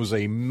Epler was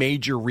a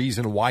major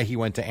reason why he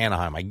went to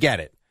Anaheim. I get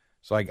it.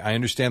 So I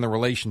understand the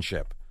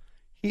relationship.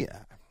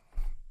 Got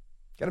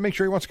to make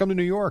sure he wants to come to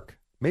New York.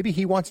 Maybe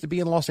he wants to be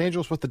in Los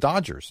Angeles with the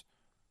Dodgers.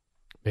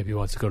 Maybe he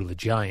wants to go to the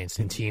Giants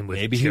and team with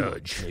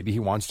Judge. Maybe he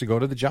wants to go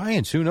to the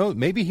Giants. Who knows?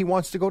 Maybe he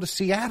wants to go to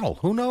Seattle.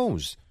 Who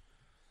knows?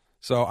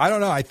 So I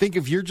don't know. I think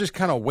if you're just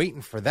kind of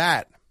waiting for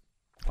that,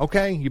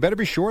 okay, you better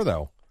be sure,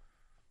 though.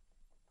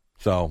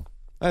 So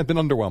it's been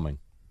underwhelming.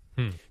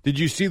 Did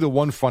you see the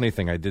one funny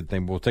thing I did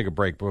think? We'll take a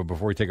break, but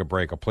before we take a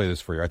break, I'll play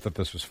this for you. I thought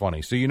this was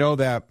funny. So you know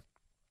that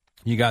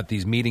you got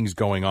these meetings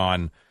going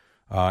on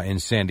in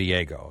San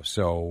Diego.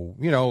 So,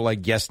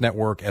 like Yes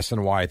Network,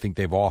 SNY, I think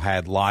they've all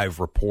had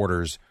live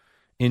reporters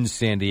in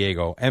San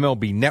Diego.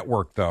 MLB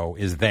Network, though,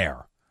 is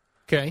there.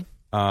 Okay.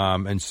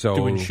 And so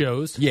doing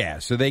shows. Yeah.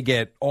 So they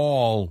get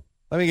all.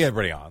 Let me get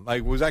everybody on. Like,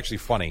 it was actually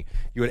funny.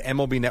 You had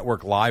MLB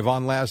Network live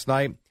on last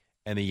night,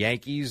 and the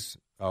Yankees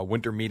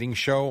winter meeting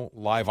show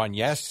live on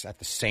Yes at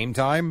the same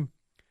time.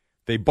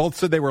 They both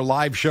said they were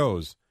live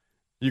shows.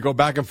 You go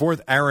back and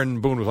forth. Aaron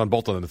Boone was on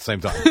both of them at the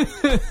same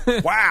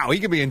time. Wow, he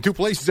could be in two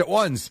places at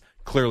once.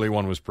 Clearly,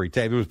 one was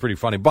pre-taped. It was pretty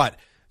funny. But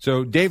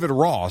so David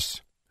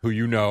Ross, who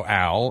you know,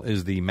 Al,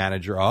 is the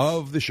manager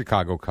of the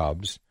Chicago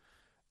Cubs.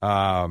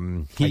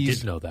 I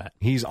did know that.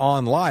 He's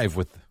on live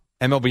with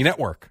MLB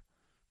Network,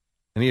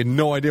 and he had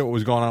no idea what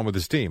was going on with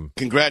his team.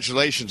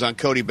 Congratulations on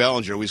Cody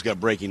Bellinger. We've got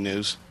breaking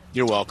news.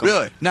 You're welcome.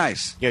 Really?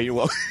 Nice. Yeah, you're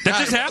welcome. That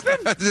just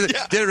happened?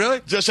 Yeah. Did it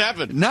really? Just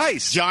happened.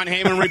 Nice. John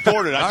Heyman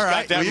reported. All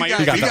right. Got that Well,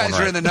 you guys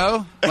are in the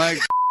know. Like,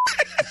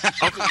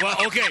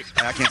 okay.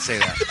 I can't say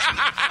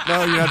that.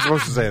 No, you're not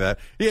supposed to say that.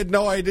 He had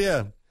no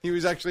idea. He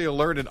was actually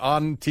alerted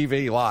on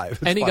TV live.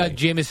 It's and he funny. got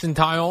Jamison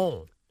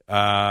Tyone.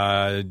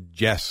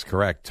 Yes,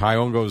 correct.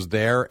 Tyone goes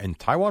there, and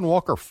Taijuan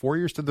Walker, 4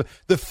 years to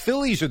the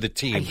Phillies are the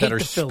team that are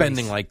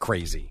spending like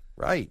crazy,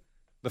 right?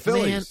 The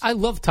Phillies. Man, I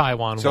love Taijuan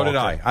Walker. So did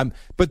I.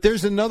 But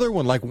there's another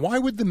one. Like, why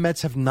would the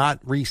Mets have not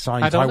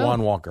re-signed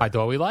Taijuan Walker? I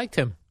thought we liked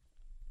him.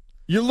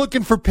 You're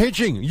looking for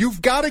pitching.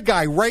 You've got a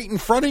guy right in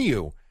front of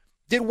you.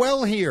 Did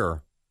well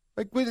here.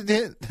 Like,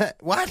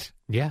 what?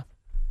 Yeah.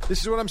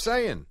 This is what I'm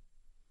saying.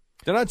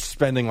 They're not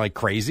spending like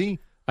crazy.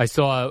 I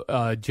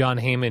saw John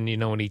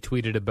Heyman, when he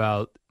tweeted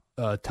about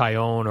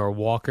Tyone or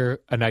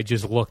Walker, and I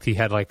just looked. He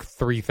had like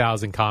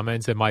 3,000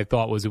 comments, and my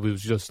thought was it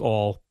was just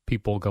all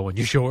people going,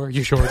 "You sure?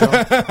 You sure,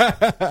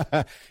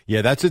 John?"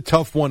 Yeah, that's a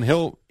tough one.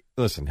 He'll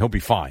be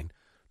fine.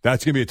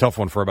 That's going to be a tough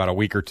one for about a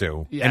week or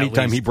two. Yeah,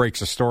 anytime he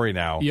breaks a story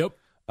now. Yep.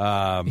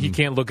 He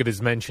can't look at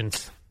his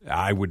mentions.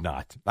 I would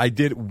not. I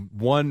did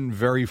one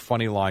very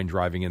funny line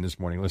driving in this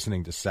morning,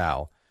 listening to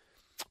Sal,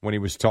 when he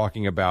was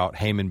talking about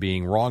Heyman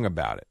being wrong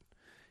about it.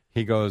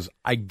 He goes,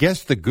 I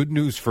guess the good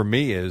news for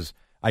me is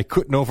I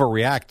couldn't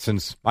overreact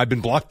since I've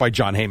been blocked by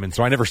John Heyman,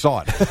 so I never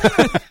saw it.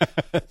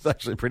 It's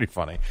actually pretty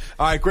funny.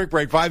 All right, quick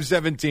break.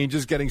 5:17,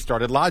 just getting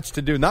started. Lots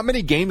to do. Not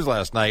many games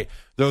last night,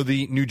 though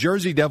the New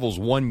Jersey Devils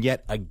won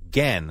yet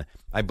again.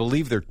 I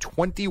believe they're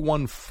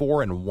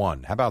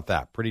 21-4-1. How about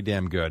that? Pretty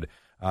damn good.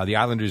 The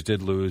Islanders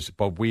did lose,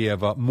 but we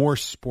have more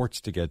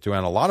sports to get to,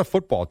 and a lot of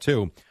football,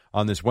 too,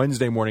 on this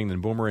Wednesday morning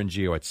than Boomer and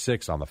Gio at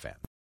 6 on the Fan.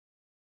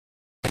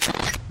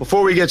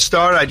 Before we get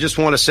started, I just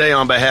want to say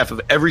on behalf of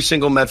every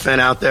single Met fan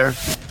out there,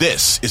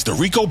 this is the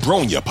Rico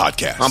Bronya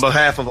Podcast. On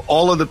behalf of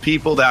all of the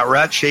people that were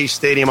at Chase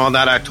Stadium on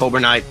that October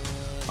night,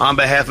 on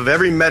behalf of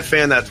every Met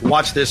fan that's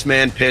watched this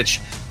man pitch,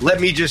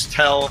 let me just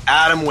tell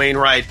Adam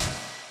Wainwright,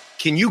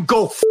 can you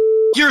go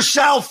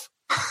yourself?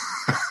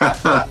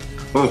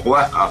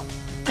 Wow.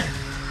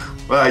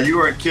 Wow, you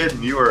weren't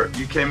kidding. You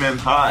came in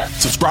hot.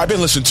 Subscribe and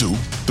listen to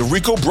the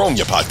Rico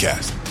Bronya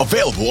Podcast,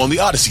 available on the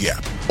Odyssey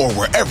app or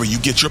wherever you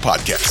get your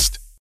podcast.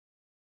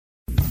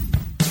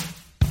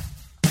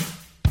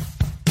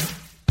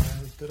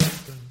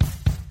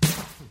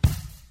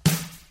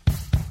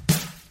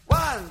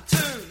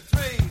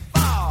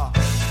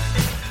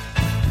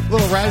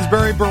 Little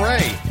Raspberry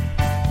Beret.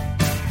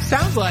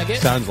 Sounds like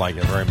it. Sounds like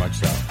it, very much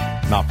so.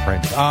 Not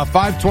Prince.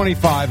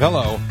 5:25.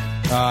 Hello.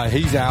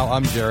 He's Al.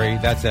 I'm Jerry.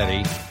 That's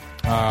Eddie.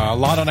 A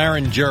lot on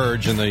Aaron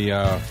Judge in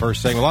the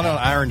first segment. A lot on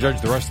Aaron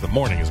Judge the rest of the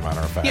morning, as a matter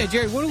of fact. Yeah,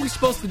 Jerry, what are we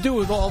supposed to do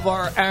with all of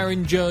our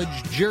Aaron Judge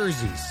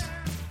jerseys?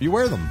 You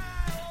wear them.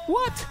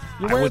 What?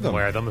 You I wear wouldn't them.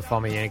 wear them if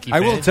I'm a Yankee I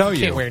fan. will tell you.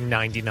 Can't wear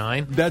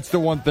 99. That's the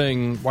one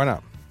thing. Why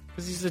not?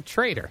 Because he's a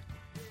traitor.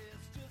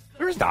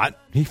 There's not.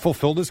 He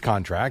fulfilled his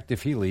contract.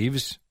 If he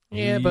leaves,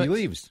 Yeah, he but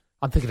leaves.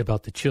 I'm thinking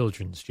about the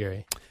children's,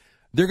 Jerry.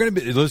 They're going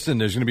to be, listen,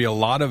 there's going to be a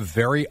lot of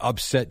very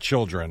upset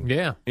children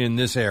in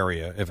this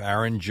area if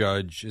Aaron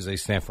Judge is a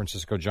San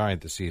Francisco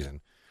Giant this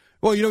season.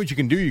 Well, you know what you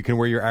can do? You can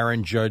wear your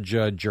Aaron Judge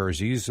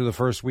jerseys to the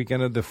first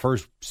weekend of the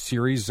first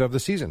series of the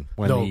season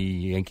when the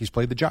Yankees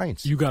played the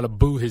Giants. You got to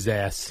boo his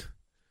ass.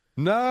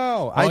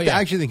 No, I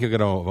actually think he'll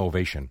get an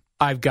ovation.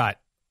 I've got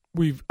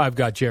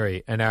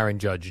Jerry, an Aaron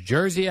Judge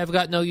jersey I've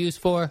got no use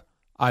for.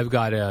 I've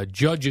got a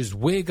Judge's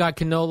wig I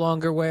can no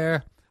longer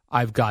wear.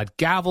 I've got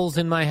gavels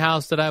in my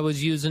house that I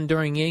was using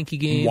during Yankee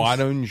games. Why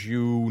don't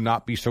you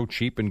not be so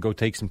cheap and go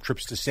take some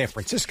trips to San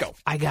Francisco?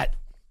 I got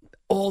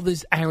all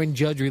this Aaron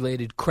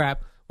Judge-related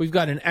crap. We've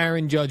got an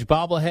Aaron Judge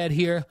bobblehead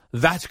here.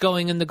 That's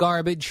going in the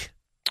garbage.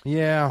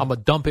 Yeah. I'm going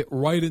to dump it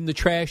right in the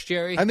trash,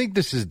 Jerry. I think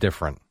this is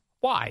different.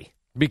 Why?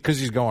 Because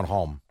he's going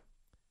home.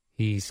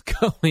 He's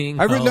going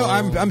home. No,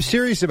 I'm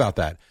serious about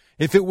that.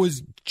 If it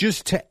was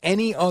just to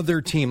any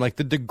other team, like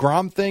the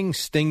DeGrom thing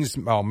stings.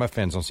 Well, Met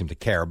fans don't seem to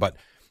care, but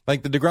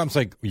Like the DeGrom's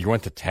like, you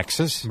went to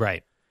Texas?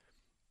 Right.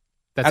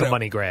 That's a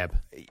money grab.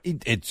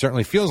 It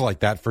certainly feels like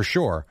that for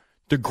sure.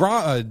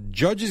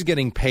 Judge is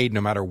getting paid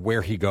no matter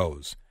where he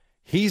goes.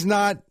 He's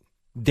not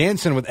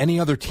dancing with any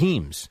other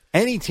teams.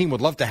 Any team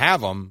would love to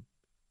have him.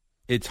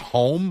 It's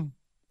home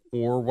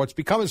or what's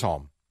become his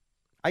home.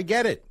 I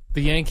get it.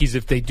 The Yankees,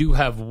 if they do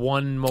have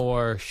one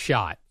more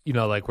shot,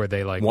 like where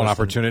they like... One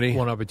opportunity?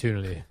 One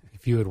opportunity.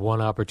 If you had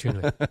one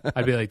opportunity,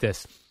 I'd be like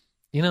this.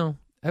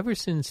 Ever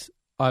since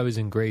I was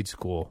in grade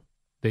school,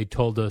 they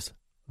told us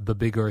the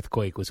big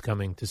earthquake was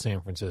coming to San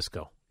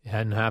Francisco. It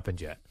hadn't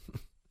happened yet.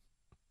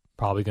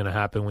 Probably going to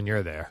happen when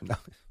you're there.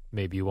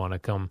 Maybe you want to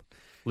come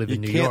live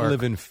in New York. You can't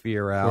live in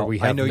fear, Al. Where we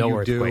have I know no you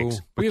earthquakes.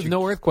 do. We have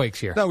no earthquakes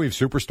here. No, we have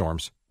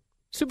superstorms.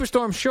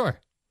 Superstorms, sure.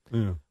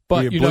 Yeah.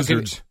 But you're not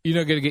going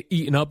to get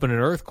eaten up in an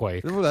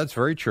earthquake. Well, that's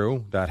very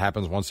true. That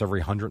happens once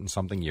every 100 and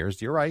something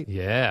years. You're right.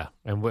 Yeah.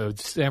 And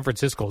San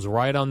Francisco's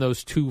right on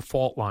those two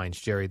fault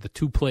lines, Jerry. The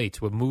two plates.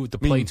 The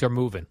plates are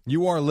moving.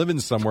 You are living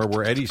somewhere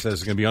where Eddie says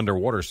it's going to be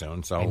underwater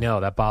soon. So I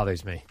know. That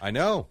bothers me. I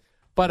know.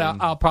 But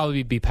I'll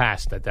probably be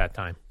past at that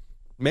time.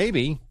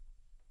 Maybe.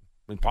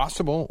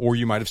 Impossible. Or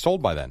you might have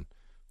sold by then.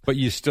 But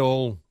you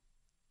still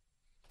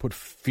put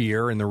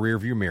fear in the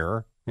rearview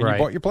mirror and you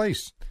bought your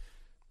place.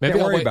 Maybe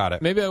Can't I'll worry wait, about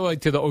it. Maybe I'll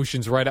wait till the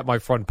ocean's right at my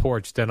front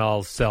porch. Then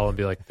I'll sell and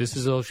be like, this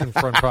is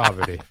oceanfront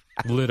property.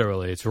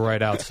 Literally, it's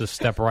right out. So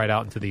step right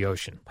out into the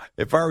ocean.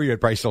 If I were you,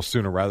 I'd probably sell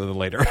sooner rather than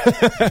later.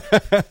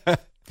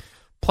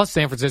 Plus,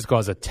 San Francisco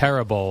has a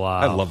terrible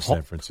I love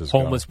San Francisco.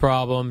 Homeless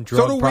problem,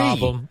 drug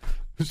problem.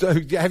 So,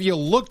 have you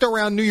looked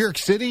around New York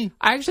City?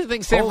 I actually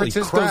think San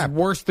Francisco's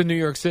worse than New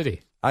York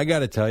City. I got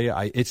to tell you,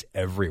 it's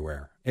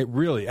everywhere. It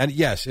really, and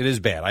yes, it is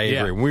bad. I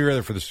agree. When we were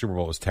there for the Super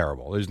Bowl, it was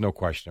terrible. There's no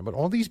question. But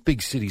all these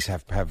big cities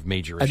have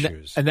major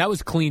issues. And that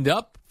was cleaned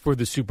up for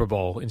the Super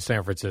Bowl in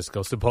San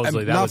Francisco.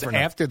 Supposedly, that was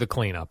after the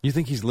cleanup. You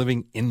think he's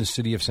living in the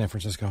city of San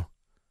Francisco?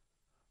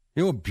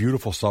 You know what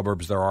beautiful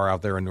suburbs there are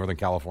out there in Northern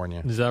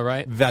California? Is that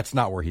right? That's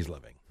not where he's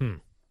living.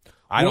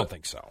 I don't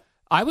think so.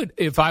 I would,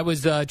 if I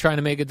was trying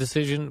to make a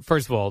decision,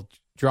 first of all,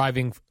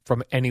 driving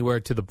from anywhere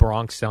to the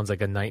Bronx sounds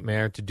like a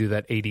nightmare to do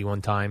that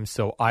 81 times.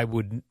 So I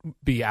would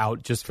be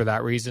out just for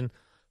that reason.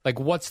 Like,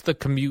 what's the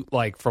commute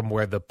like from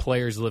where the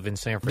players live in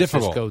San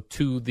Francisco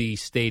to the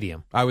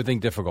stadium? I would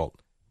think difficult.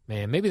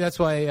 Man, maybe that's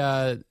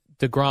why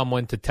DeGrom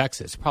went to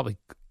Texas. Probably.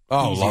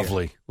 Oh,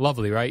 easier.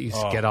 Lovely, right? You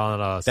just get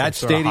on that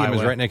stadium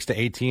is right next to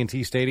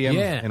AT&T Stadium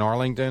in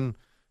Arlington.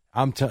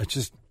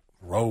 Just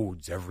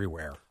roads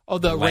everywhere. Oh,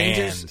 the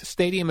Rangers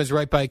Stadium is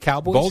right by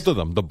Cowboys? Both of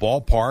them. The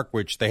ballpark,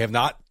 which they have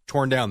not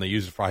torn down. They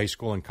use it for high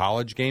school and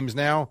college games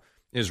now,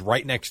 is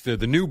right next to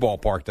the new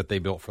ballpark that they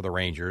built for the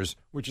Rangers,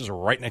 which is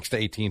right next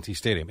to AT&T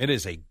Stadium. It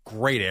is a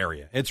great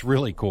area. It's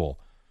really cool.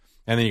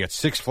 And then you got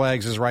Six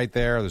Flags is right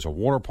there. There's a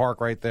water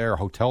park right there.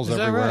 Hotels is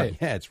everywhere. That right?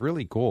 Yeah, it's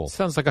really cool.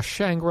 Sounds like a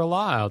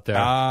Shangri-La out there.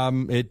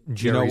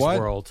 Jerry's you know what?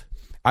 World.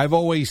 I've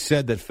always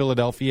said that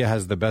Philadelphia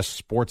has the best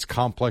sports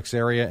complex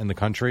area in the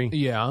country.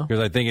 Yeah,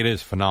 because I think it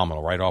is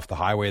phenomenal, right off the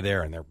highway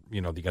there, and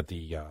you got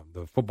the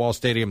football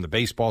stadium, the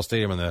baseball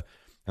stadium,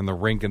 and the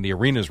rink and the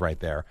arenas right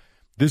there.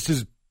 This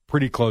is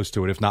pretty close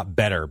to it, if not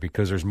better,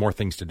 because there's more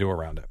things to do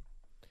around it.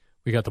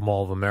 We got the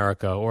Mall of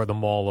America or the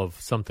Mall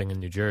of something in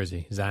New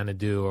Jersey,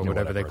 Xanadu or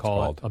whatever they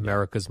call it,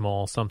 America's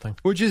Mall something,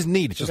 which is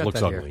neat. It just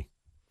looks ugly. Here.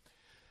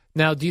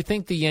 Now, do you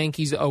think the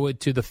Yankees owe it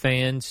to the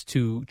fans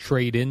to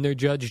trade in their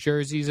Judge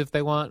jerseys if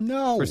they want?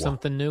 No. For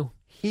something new?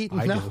 He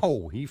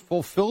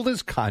fulfilled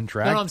his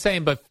contract. No, I'm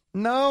saying, but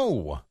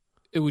no.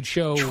 It would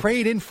show.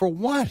 Trade in for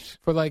what?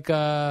 For like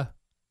For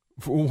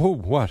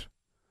what?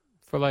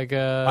 For like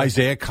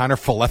Isaiah Connor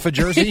Falefa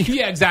jersey?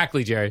 Yeah,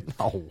 exactly, Jerry.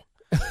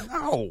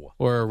 No.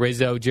 Or a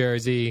Rizzo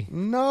jersey?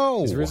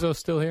 No. Is Rizzo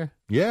still here?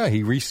 Yeah,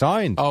 he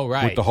re-signed. Oh,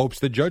 right. With the hopes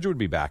that Judge would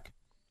be back.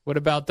 What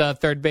about the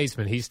third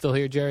baseman? He's still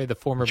here, Jerry, the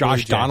former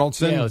Josh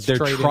Donaldson? Yeah, they're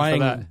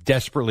trying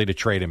desperately to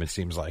trade him, it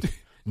seems like.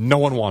 No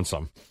one wants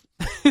him.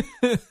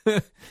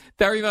 That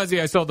reminds me,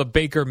 I saw the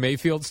Baker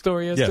Mayfield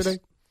story yesterday. Yes.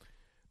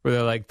 Where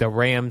they're like, the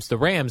Rams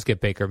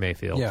get Baker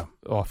Mayfield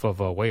off of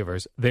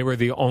waivers. They were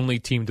the only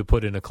team to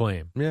put in a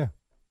claim. Yeah.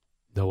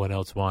 No one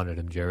else wanted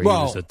him, Jerry.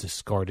 Well, he was a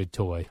discarded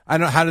toy. I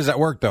don't know. How does that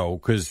work, though?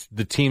 Because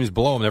the teams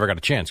below him never got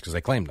a chance because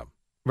they claimed him.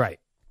 Right.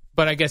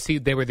 But I guess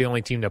they were the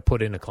only team to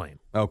put in a claim.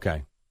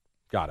 Okay.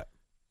 Got it.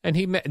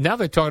 And now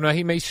they're talking about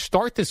he may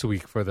start this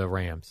week for the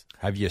Rams.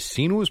 Have you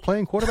seen who was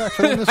playing quarterback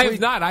for them this I week?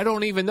 have not. I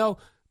don't even know.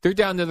 They're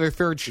down to their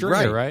third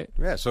stringer, right?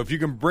 Yeah, so if you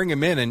can bring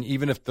him in, and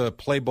even if the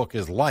playbook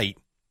is light,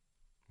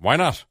 why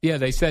not? Yeah,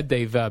 they said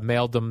they've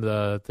mailed them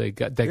they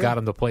got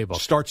him the playbook.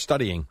 Start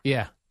studying.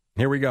 Yeah.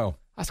 Here we go.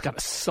 That's got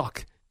to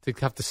suck to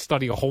have to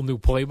study a whole new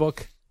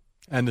playbook.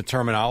 And the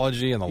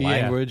terminology and the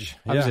language.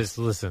 I was just,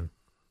 listen,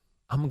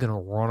 I'm going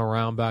to run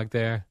around back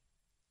there,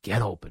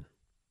 get open.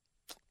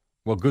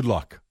 Well, good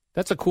luck.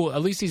 That's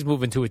at least he's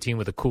moving to a team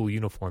with a cool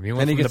uniform.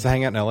 And he gets to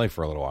hang out in L.A.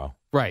 for a little while.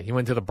 Right. He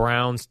went to the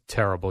Browns,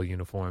 terrible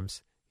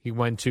uniforms. He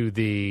went to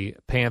the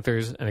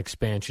Panthers, an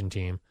expansion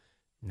team.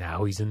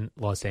 Now he's in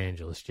Los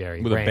Angeles,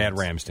 Jerry. With a bad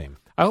Rams team.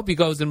 I hope he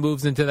goes and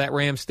moves into that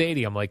Rams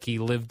stadium like he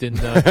lived in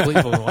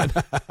Cleveland one.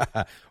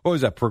 What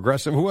was that,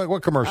 Progressive?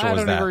 What commercial was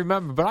that? I don't even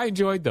remember, but I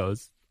enjoyed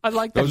those. I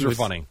like that. Those were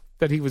funny.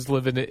 That he was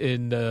living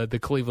in the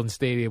Cleveland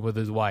stadium with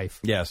his wife.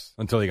 Yes,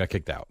 until he got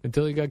kicked out.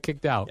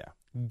 Yeah.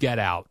 Get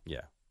out.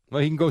 Yeah.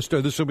 Well, he can go.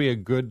 This will be a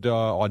good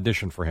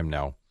audition for him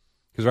now.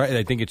 Because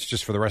I think it's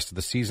just for the rest of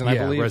the season, I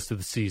believe. Yeah, rest of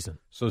the season.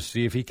 So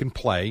see if he can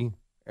play,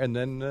 and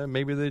then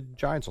maybe the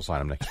Giants will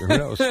sign him next year. Who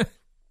knows?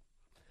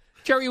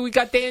 Jerry, we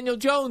got Daniel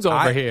Jones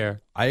over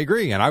here. I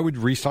agree, and I would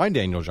re-sign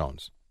Daniel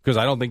Jones because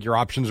I don't think your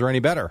options are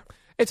any better.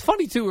 It's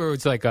funny, too, where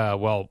it's like,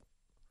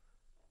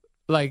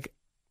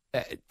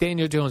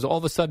 Daniel Jones, all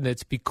of a sudden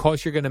it's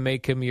because you're going to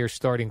make him your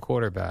starting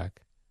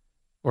quarterback,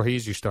 or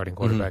he's your starting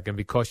quarterback, and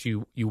because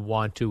you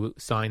want to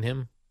sign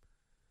him,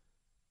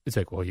 it's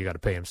like, well, you got to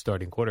pay him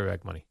starting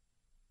quarterback money.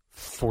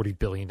 $40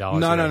 billion.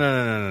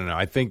 No.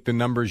 I think the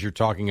numbers you're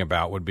talking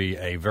about would be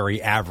a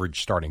very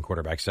average starting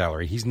quarterback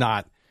salary.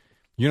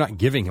 You're not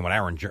giving him what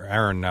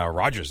Aaron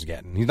Rodgers is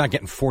getting. He's not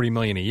getting $40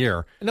 million a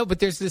year. No, but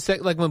there's this,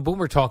 like when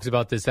Boomer talks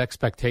about this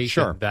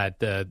expectation that,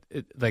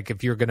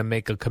 if you're going to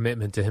make a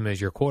commitment to him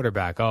as your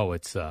quarterback,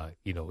 it's that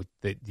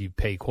you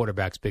pay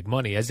quarterbacks big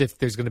money, as if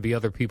there's going to be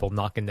other people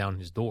knocking down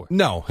his door.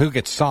 No, he'll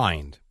get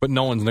signed, but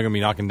no one's going to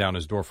be knocking down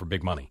his door for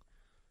big money.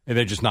 And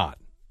they're just not.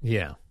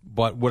 Yeah.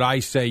 But would I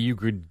say you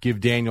could give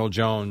Daniel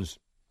Jones,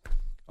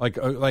 like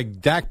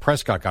Dak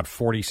Prescott got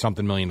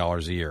 $40-something million a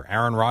year.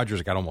 Aaron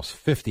Rodgers got almost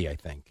 50, I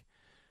think.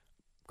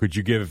 Could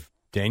you give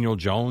Daniel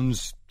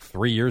Jones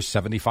 3 years,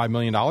 $75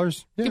 million?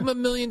 Yeah. Give him $1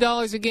 million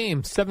a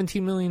game,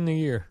 $17 million a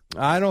year.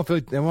 I don't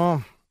feel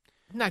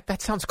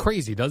that sounds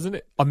crazy, doesn't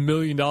it? $1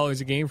 million a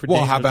game for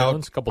Daniel how about,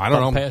 Jones, a couple I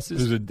don't know,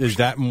 passes. Is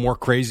that more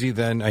crazy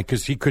than,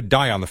 because he could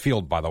die on the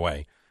field, by the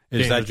way.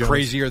 Is Daniel that Jones.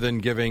 crazier than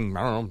giving,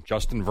 I don't know,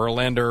 Justin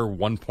Verlander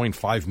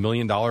 $1.5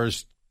 million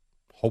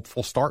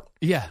hopeful start?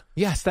 Yeah.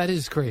 Yes, that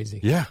is crazy.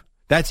 Yeah.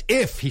 That's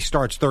if he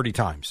starts 30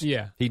 times.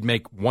 Yeah. He'd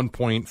make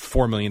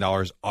 $1.4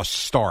 million a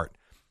start.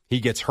 He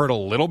gets hurt a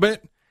little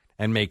bit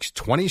and makes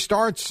 20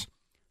 starts,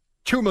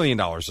 $2 million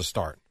a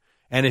start.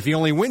 And if he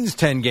only wins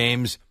 10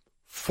 games,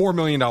 $4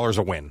 million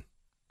a win.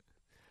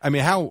 I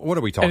mean, what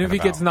are we talking about? And if he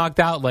gets knocked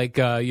out,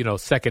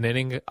 second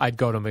inning, I'd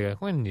go to him and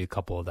go, we need a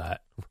couple of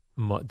that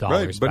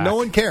dollars right, but back. no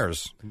one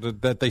cares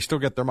that they still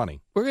get their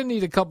money. We're going to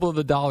need a couple of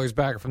the dollars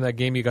back from that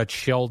game you got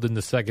shelled in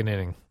the second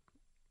inning.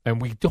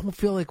 And we don't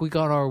feel like we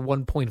got our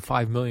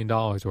 $1.5 million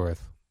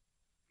worth.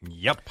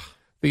 Yep.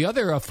 The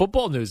other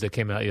football news that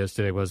came out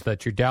yesterday was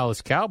that your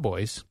Dallas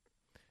Cowboys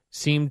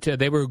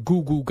they were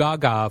goo-goo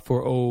gaga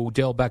for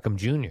Odell Beckham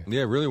Jr.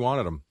 Yeah, really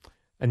wanted him.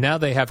 And now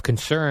they have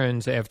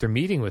concerns after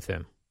meeting with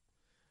him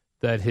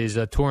that his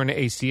torn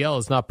ACL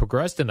has not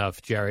progressed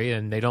enough, Jerry,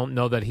 and they don't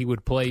know that he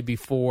would play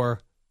before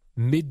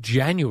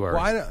mid-January.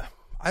 Well,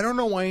 I don't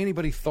know why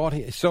anybody thought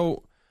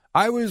So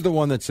I was the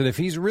one that said if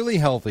he's really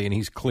healthy and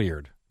he's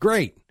cleared,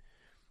 great.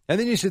 And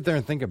then you sit there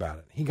and think about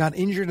it. He got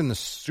injured in the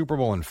Super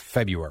Bowl in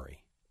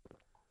February.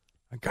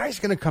 A guy's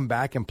going to come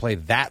back and play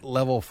that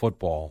level of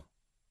football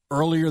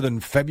earlier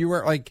than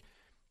February?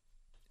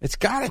 It's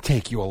got to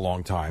take you a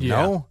long time,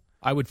 no?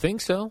 I would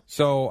think so.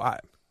 So I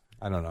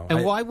don't know.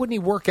 And why wouldn't he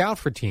work out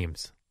for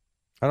teams?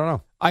 I don't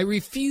know. I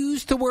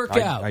refuse to work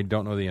out. I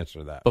don't know the answer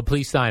to that. But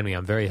please sign me.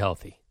 I'm very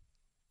healthy.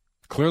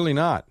 Clearly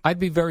not. I'd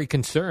be very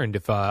concerned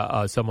if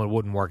someone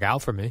wouldn't work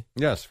out for me.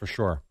 Yes, for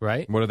sure.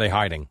 Right? What are they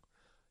hiding?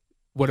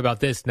 What about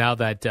this? Now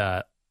that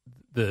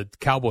the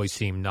Cowboys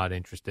seem not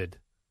interested,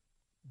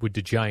 would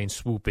the Giants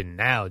swoop in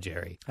now,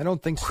 Jerry? I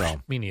don't think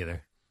so. Me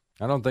neither.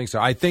 I don't think so.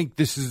 I think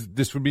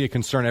this would be a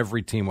concern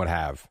every team would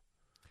have.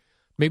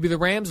 Maybe the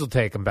Rams will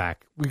take him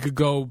back. We could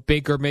go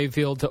Baker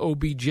Mayfield to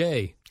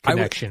OBJ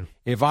connection.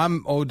 If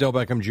I'm Odell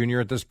Beckham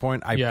Jr. at this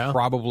point, I'd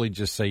probably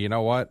just say, you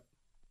know what?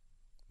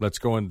 Let's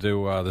go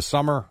into the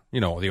summer, the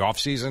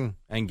offseason,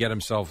 and get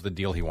himself the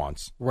deal he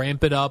wants.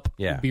 Ramp it up.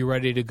 Yeah. Be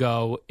ready to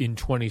go in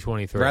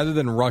 2023. Rather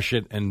than rush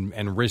it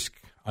and risk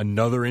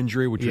another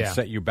injury, which would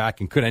set you back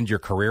and could end your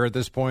career at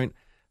this point,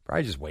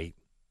 probably just wait.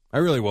 I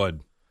really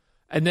would.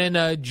 And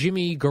then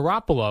Jimmy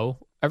Garoppolo,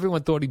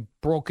 everyone thought he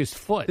broke his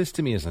foot. This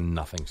to me is a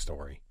nothing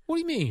story. What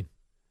do you mean?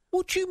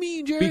 What you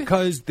mean, Jerry?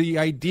 Because the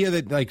idea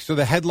that, so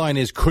the headline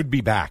is could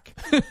be back.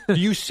 Do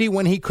you see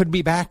when he could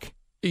be back?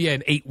 Yeah,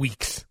 in 8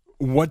 weeks.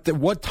 What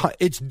time?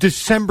 It's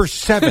December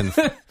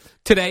 7th.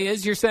 Today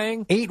is, you're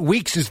saying? 8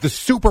 weeks is the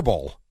Super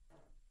Bowl.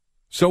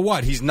 So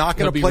what? He's not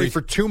going to play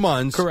for 2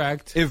 months.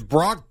 Correct. If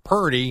Brock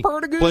Purdy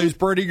plays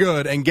pretty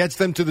good and gets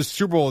them to the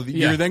Super Bowl,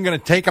 you're then going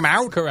to take him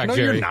out? Correct, no,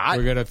 Jerry. You're not.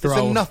 We're going to throw...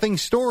 It's a nothing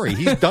story.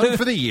 He's done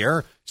for the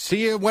year.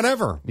 See you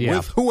whenever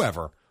with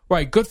whoever.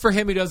 Right. Good for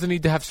him. He doesn't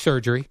need to have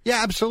surgery.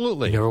 Yeah,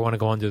 absolutely. You never want to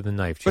go under the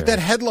knife, Jerry. But that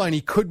headline,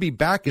 he could be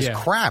back, is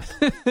crap.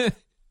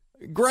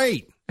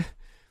 Great.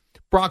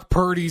 Brock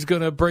Purdy's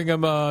going to bring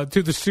him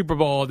to the Super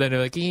Bowl. Then they're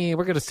like, we're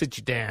going to sit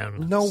you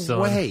down. No son.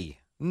 way.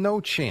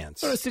 No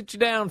chance. We're going to sit you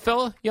down,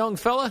 fella. Young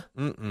fella.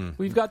 Mm-mm.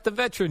 We've got the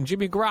veteran,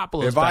 Jimmy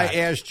Garoppolo. If I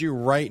asked you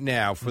right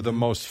now for the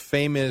most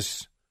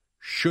famous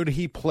should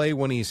he play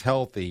when he's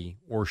healthy,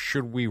 or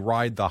should we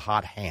ride the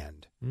hot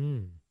hand?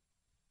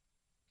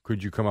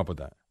 Could you come up with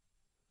that?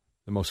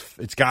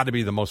 It's got to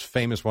be the most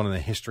famous one in the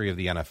history of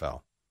the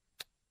NFL.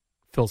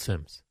 Phil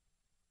Simms.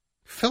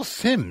 Phil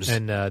Simms?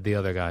 And the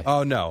other guy.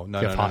 Oh, no.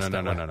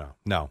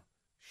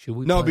 Should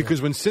we No, play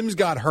because when Simms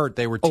got hurt,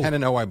 they were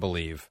 10-0, I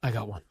believe. I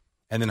got one.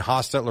 And then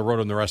Hostetler rode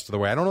him the rest of the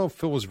way. I don't know if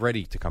Phil was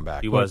ready to come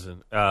back. He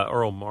wasn't.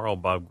 Earl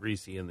Morrall, Bob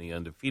Greasy in the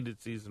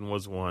undefeated season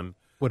was one.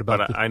 What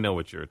about But I know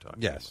what you're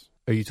talking about. Yes.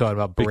 Are you talking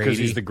about Brady? Because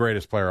he's the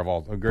greatest player of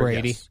all.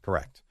 Brady? Yes,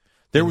 correct.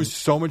 There was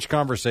so much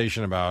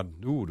conversation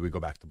about, do we go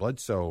back to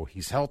Bledsoe?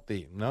 He's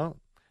healthy. No.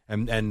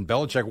 And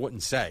Belichick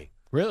wouldn't say.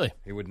 Really?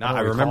 He would not.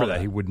 I remember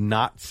that. He would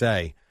not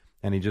say.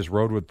 And he just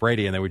rode with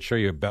Brady, and they would show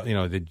you,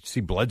 they'd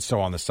see Bledsoe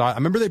on the side. I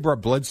remember they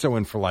brought Bledsoe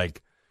in for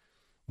like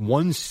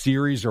one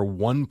series or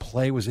one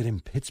play. Was it in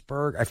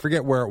Pittsburgh? I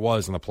forget where it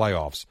was in the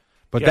playoffs.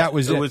 But that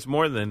was it. It was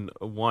more than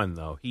one,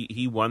 though.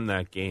 He won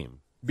that game.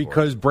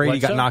 Because Brady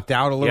got knocked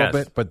out a little Yes.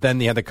 bit, but then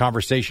they had the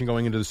conversation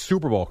going into the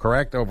Super Bowl,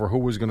 correct, over who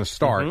was going to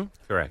start. Mm-hmm.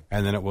 Correct.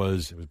 And then it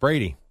was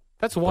Brady.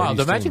 That's wild.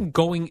 Brady's Imagine team.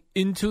 going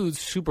into the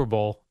Super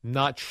Bowl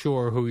not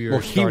sure who you're.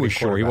 Well, he was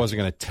sure. He wasn't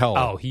going to tell.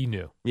 Oh, he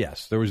knew.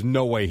 Yes, there was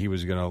no way he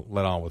was going to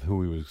let on with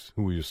who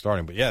he was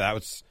starting. But yeah, that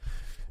was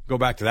go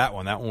back to that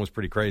one. That one was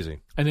pretty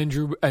crazy. And then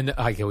Drew, and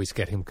I always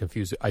get him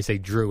confused. I say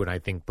Drew, and I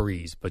think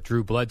Breeze, but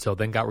Drew Bledsoe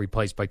then got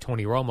replaced by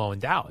Tony Romo in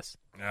Dallas.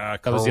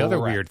 That was the other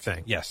weird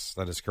thing. Yes,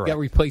 that is He correct. got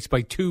replaced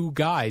by two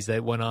guys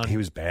that went on. He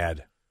was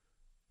bad.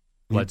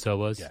 Bledsoe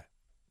was.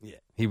 Yeah,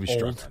 he was Old.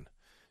 struggling.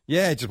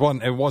 Yeah, it just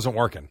wasn't. It wasn't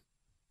working.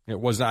 It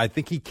wasn't. I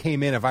think he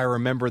came in, if I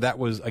remember, that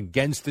was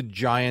against the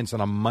Giants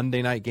on a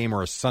Monday night game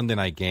or a Sunday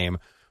night game.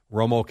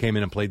 Romo came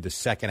in and played the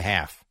second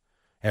half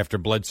after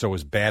Bledsoe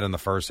was bad in the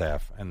first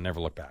half and never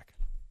looked back.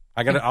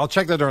 I'll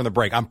check that during the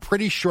break. I'm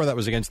pretty sure that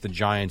was against the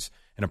Giants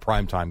in a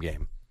primetime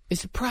game.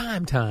 It's a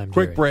prime time.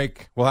 Quick Jerry.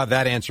 break. We'll have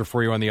that answer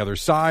for you on the other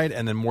side,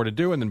 and then more to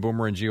do, and then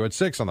Boomer and Gio at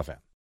 6 on the Fan.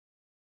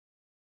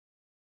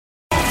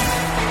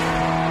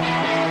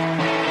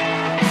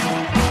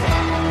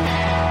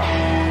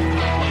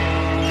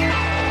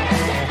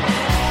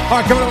 All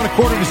right, coming up at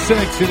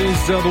 5:45, it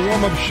is the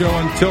warm-up show.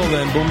 Until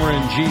then, Boomer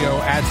and Gio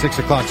at 6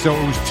 o'clock. So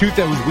it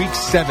was week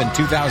 7,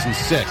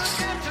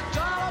 2006,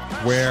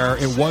 where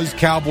it was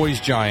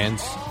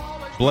Cowboys-Giants.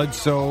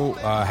 Bledsoe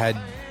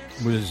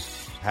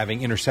was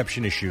having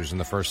interception issues in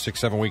the first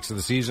 6-7 weeks of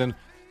the season.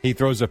 He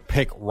throws a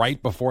pick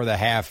right before the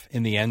half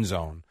in the end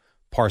zone.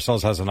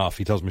 Parcells has enough.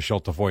 He tells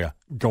Michelle Tafoya,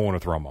 go on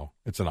with Romo.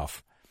 It's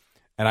enough.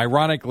 And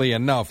ironically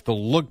enough, the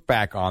look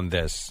back on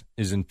this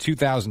is in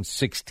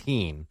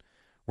 2016,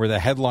 where the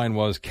headline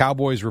was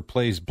Cowboys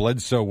replace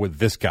Bledsoe with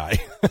this guy.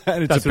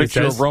 And it's That's a what it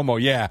picture of says?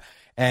 Romo. Yeah.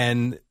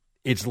 And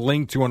it's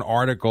linked to an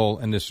article,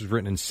 and this was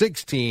written in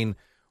 16,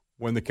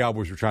 when the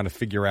Cowboys were trying to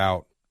figure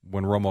out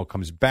when Romo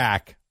comes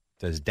back,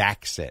 does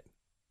Dak sit?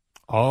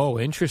 Oh,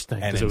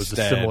 interesting. And Because it was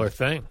a similar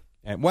thing.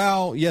 And,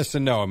 well, yes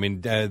and no. I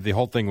mean, the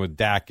whole thing with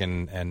Dak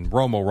and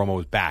Romo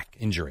was back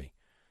injury.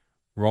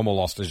 Romo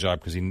lost his job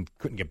because he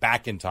couldn't get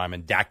back in time,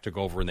 and Dak took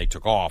over and they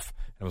took off.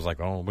 And it was like,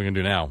 oh, what are we going to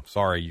do now?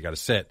 Sorry, you got to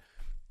sit.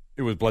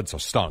 It was Bledsoe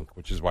stunk,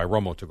 which is why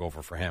Romo took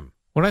over for him.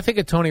 When I think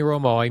of Tony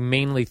Romo, I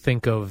mainly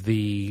think of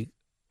the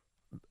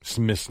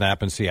Smith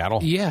snap in Seattle.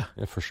 Yeah,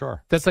 for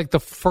sure. That's like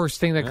the first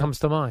thing that comes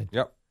to mind.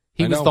 Yep.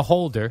 He I was know. the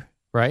holder,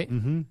 right?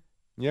 Mm-hmm.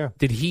 Yeah.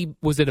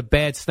 Was it a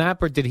bad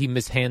snap or did he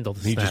mishandle the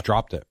He snap? just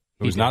dropped it.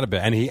 It He was did. not a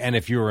bit. And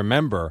if you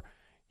remember,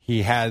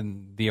 he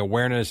had the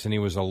awareness and he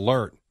was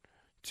alert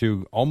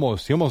to he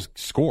almost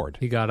scored.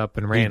 He got up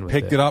and ran with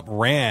picked it up,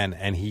 ran,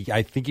 and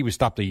I think he was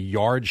stopped a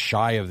yard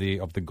shy of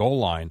the goal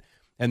line.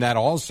 And that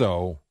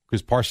also,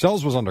 because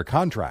Parcells was under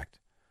contract,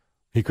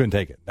 he couldn't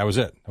take it. That was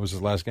it. That was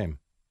his last game.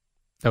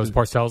 That was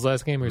Parcells'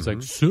 last game? He was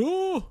like,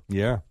 so?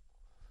 Yeah.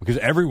 Because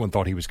everyone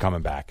thought he was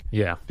coming back.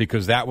 Yeah.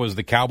 Because that was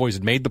the Cowboys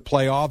had made the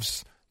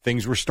playoffs.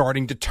 Things were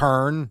starting to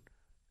turn.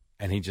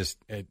 And he just,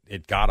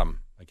 it got him.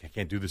 Like, I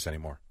can't do this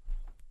anymore.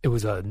 It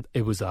was a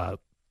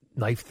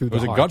knife through It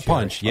was the a heart, gut Jerry.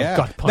 punch, yeah. A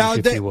gut punch, now,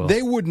 if you will.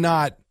 they would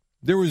not,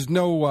 there was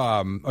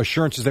no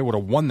assurances they would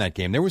have won that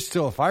game. There was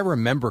still, if I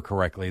remember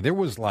correctly, there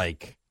was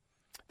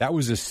that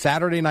was a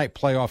Saturday night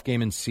playoff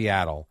game in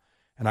Seattle.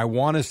 And I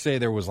want to say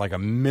there was like a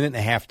minute and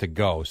a half to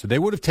go. So they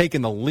would have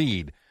taken the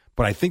lead,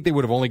 but I think they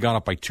would have only gone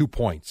up by 2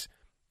 points.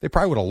 They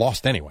probably would have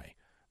lost anyway.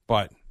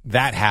 But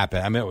that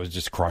happened. I mean, it was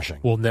just crushing.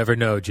 We'll never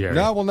know, Jerry.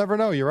 No, we'll never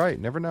know. You're right.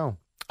 Never know.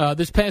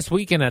 This past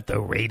weekend at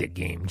the Raider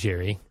game,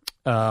 Jerry,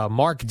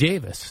 Mark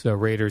Davis, the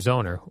Raiders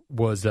owner,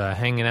 was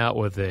hanging out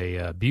with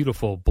a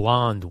beautiful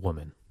blonde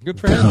woman. Good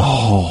for him.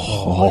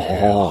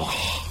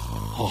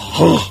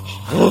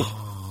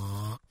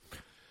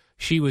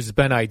 She was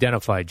been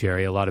identified,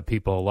 Jerry. A lot of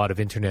people, a lot of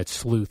internet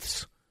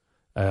sleuths,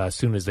 as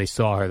soon as they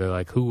saw her, they're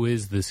like, who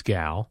is this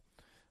gal?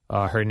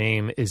 Her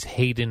name is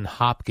Hayden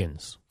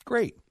Hopkins.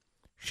 Great.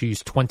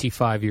 She's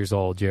 25 years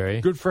old, Jerry.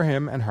 Good for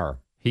him and her.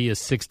 He is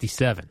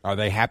 67. Are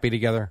they happy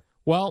together?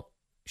 Well,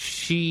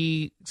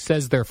 she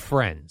says they're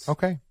friends.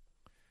 Okay.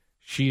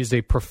 She is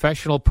a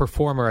professional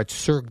performer at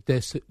Cirque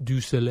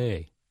du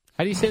Soleil.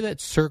 How do you say that?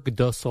 Cirque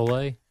du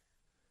Soleil?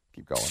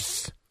 Keep going.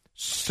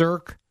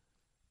 Cirque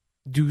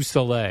du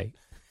Soleil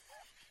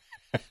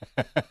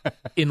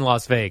in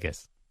Las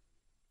Vegas.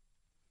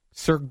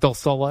 Cirque du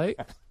Soleil?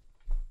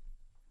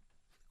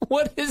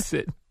 What is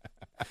it?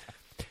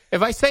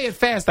 If I say it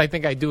fast, I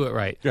think I do it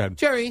right. Go ahead.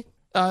 Jerry,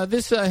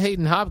 this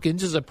Hayden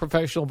Hopkins is a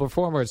professional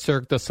performer at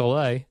Cirque du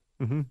Soleil.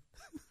 Mm-hmm.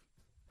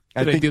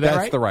 Did I do that that's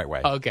right? the right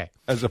way. Okay.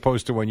 As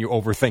opposed to when you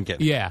overthink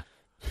it. Yeah.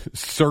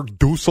 Cirque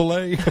du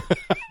Soleil.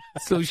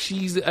 So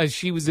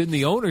she was in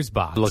the owner's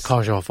box. La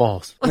Cage aux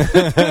Folles.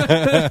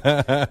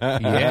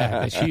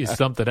 Yeah, she is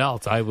something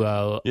else.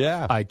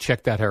 I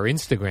checked out her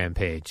Instagram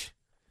page.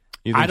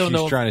 You think I don't she's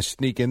know trying to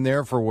sneak in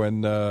there for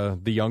when the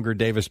younger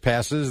Davis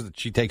passes, that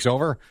she takes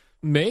over?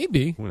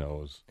 Maybe. Who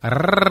knows?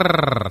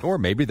 Or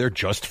maybe they're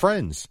just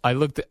friends. I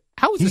looked at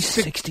He's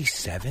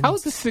 67? How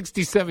is the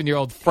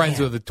 67-year-old friends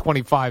with a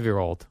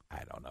 25-year-old?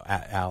 I don't know.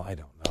 Al, I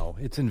don't know.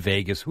 It's in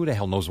Vegas. Who the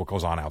hell knows what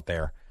goes on out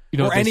there? You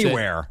know or what they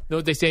anywhere. Say? You know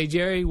what they say,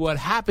 Jerry? What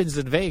happens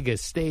in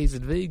Vegas stays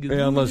in Vegas.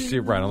 Yeah, unless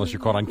you're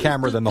caught on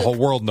camera, then the whole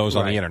world knows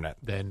on the internet.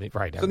 Then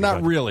right. So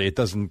not really. It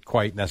doesn't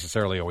quite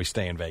necessarily always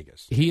stay in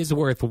Vegas. He is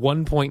worth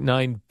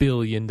 $1.9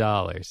 billion.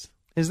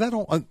 Is that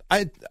all?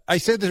 I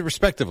said this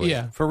respectively.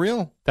 Yeah, for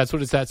real. That's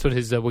what his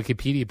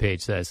Wikipedia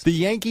page says. The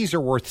Yankees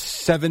are worth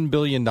 $7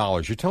 billion.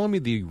 You're telling me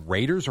the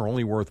Raiders are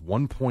only worth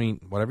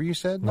whatever you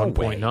said? No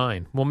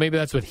 1.9. Well, maybe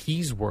that's what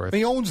he's worth.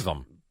 He owns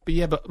them. But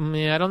yeah,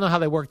 I don't know how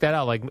they work that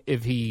out. Like,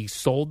 if he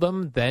sold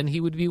them, then he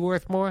would be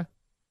worth more?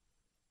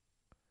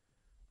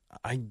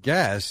 I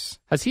guess.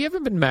 Has he ever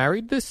been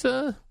married,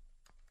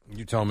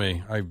 You tell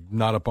me. I'm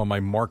not up on my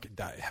market.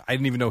 I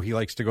didn't even know he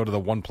likes to go to the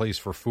one place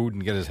for food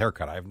and get his hair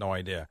cut. I have no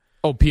idea.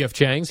 Oh, P.F.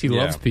 Chang's? He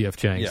Yeah. loves P.F.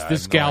 Chang's. Yeah,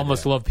 This gal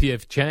must love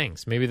P.F.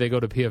 Chang's. Maybe they go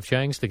to P.F.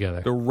 Chang's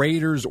together. The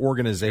Raiders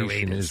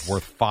organization is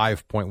worth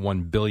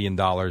 $5.1 billion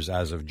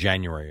as of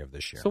January of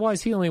this year. So why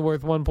is he only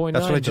worth $1.9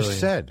 That's what I just billion?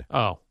 said.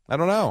 Oh. I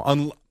don't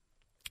know.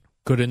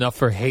 Good enough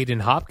for Hayden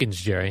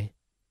Hopkins, Jerry.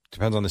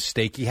 Depends on the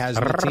stake he has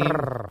in the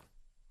team.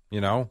 You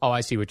know? Oh,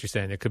 I see what you're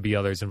saying. There could be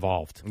others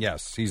involved.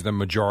 Yes, he's the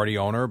majority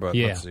owner, but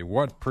Yeah. let's see.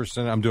 What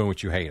percent? I'm doing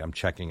what you hate. I'm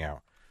checking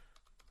out.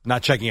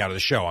 Not checking out of the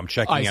show. I'm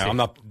checking I out. see. I'm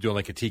not doing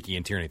like a Tiki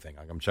and Tier anything.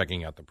 I'm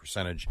checking out the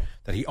percentage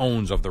that he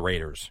owns of the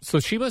Raiders. So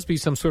she must be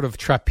some sort of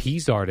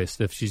trapeze artist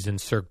if she's in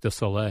Cirque du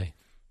Soleil.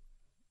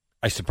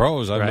 I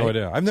suppose. I have no Right?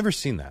 idea. I've never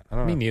seen that. I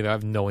don't Me know. neither. I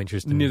have no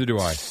interest in Neither do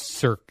I.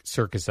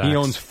 circus acts. He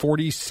owns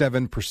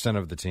 47%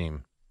 of the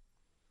team.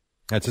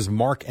 That says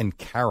Mark and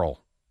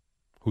Carol.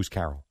 Who's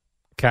Carol?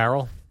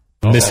 Carol?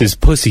 Uh-oh. Mrs.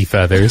 Pussy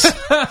Feathers.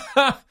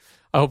 I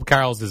hope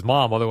Carol's his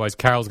mom. Otherwise,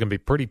 Carol's going to be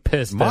pretty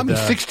pissed. Mom at,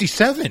 is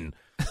 67.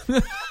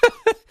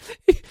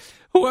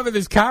 Whoever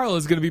this Carol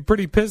is going to be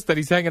pretty pissed that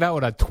he's hanging out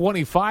with a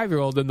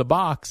 25-year-old in the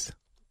box.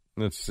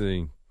 Let's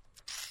see.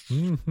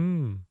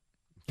 Mm-hmm.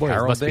 Boy,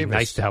 Carol it must Davis. be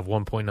nice to have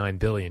 $1.9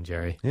 billion,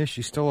 Jerry. Yeah,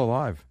 she's still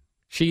alive.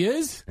 She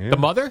is? Yeah. The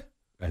mother?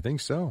 I think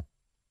so.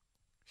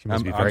 She must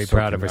I'm be very so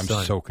proud of her I'm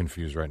son. so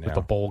confused right now. With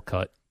the bowl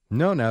cut.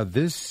 No, now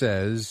this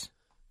says...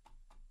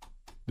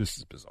 This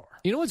is bizarre.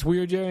 You know what's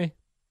weird, Jerry?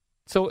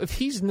 So if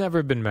he's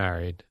never been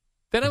married,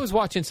 then I was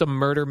watching some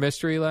murder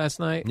mystery last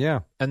night. Yeah.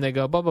 And they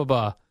go, blah, blah,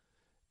 blah.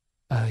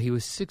 He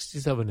was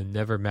 67 and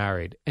never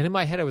married. And in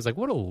my head, I was like,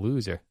 what a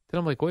loser. Then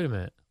I'm like, wait a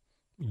minute.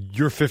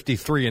 You're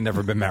 53 and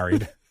never been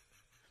married.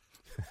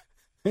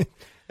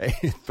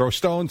 Hey, throw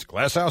stones,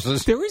 glass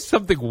houses. There is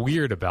something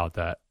weird about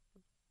that.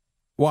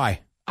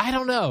 Why? I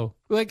don't know.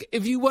 Like,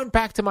 if you went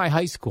back to my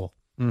high school,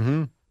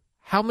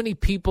 how many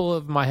people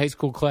of my high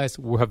school class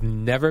have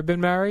never been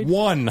married?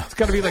 One. It's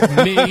got to be like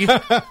me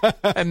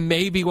and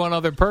maybe one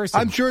other person.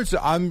 I'm sure it's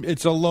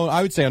a low.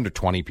 I would say under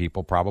 20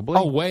 people probably.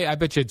 Oh, I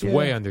bet you it's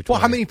way under 20.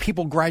 Well, how many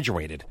people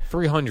graduated?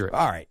 300.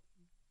 All right.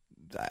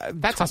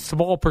 That's a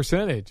small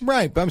percentage.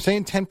 Right, but I'm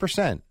saying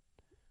 10%.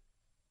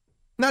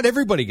 Not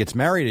everybody gets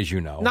married, as you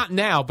know. Not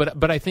now,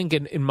 but I think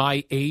in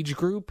my age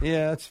group.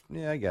 Yeah,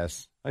 I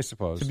guess. I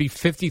suppose. To be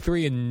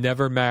 53 and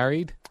never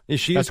married.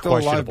 She that's is still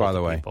alive, questionable by the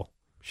to way. people.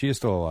 She is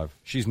still alive.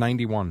 She's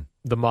 91.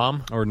 The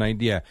mom? Or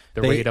 90, yeah.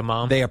 The Rita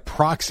mom? They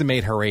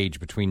approximate her age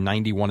between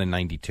 91 and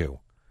 92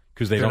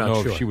 because they They're don't not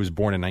know sure. if she was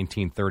born in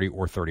 1930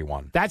 or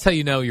 31. That's how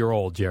you know you're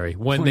old, Jerry.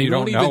 When they You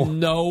don't don't even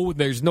know.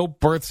 There's no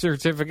birth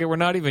certificate. We're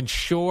not even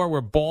sure.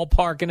 We're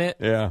ballparking it.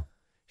 Yeah.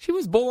 She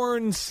was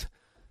born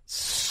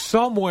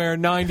somewhere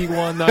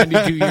 91,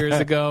 92 years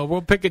ago.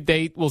 We'll pick a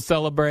date. We'll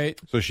celebrate.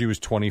 So she was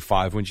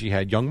 25 when she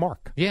had young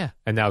Mark. Yeah.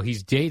 And now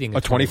he's dating A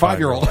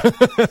 25-year-old.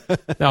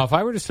 Now, if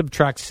I were to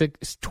subtract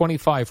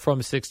 25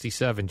 from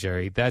 67,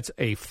 Jerry, that's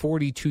a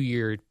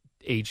 42-year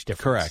age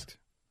difference. Correct.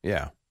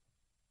 Yeah.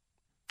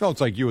 No, it's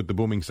like you at the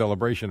Booming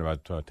Celebration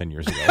about 10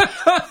 years ago.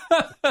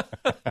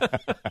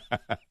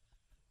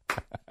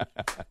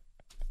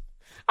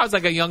 I was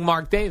like a young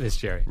Mark Davis,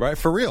 Jerry. Right?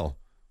 For real.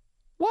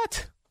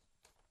 What?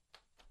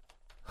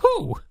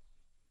 Who?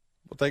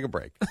 We'll take a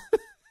break.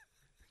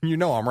 You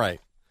know I'm right.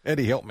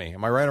 Eddie, help me.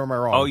 Am I right or am I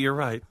wrong? Oh, you're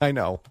right. I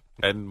know.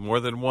 And more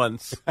than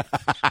once.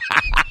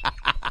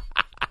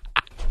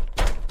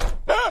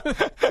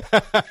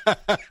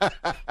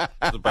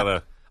 It's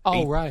about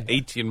right.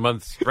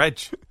 18-month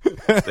stretch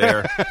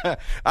there.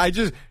 I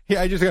just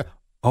go,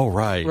 oh,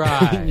 right.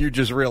 Right. You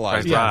just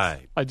realized. Yes,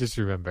 Right. I just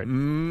remembered.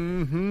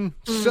 Mm-hmm.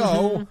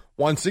 So,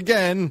 once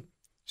again,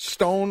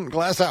 Stone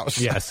Glass House.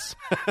 Yes.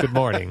 Good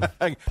morning.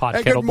 Pot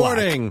Hey, kettle good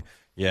morning.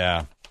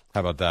 Yeah. How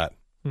about that?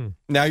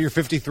 Now you're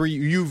 53.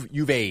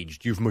 You've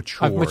aged. You've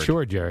matured. I've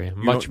matured, Jerry. You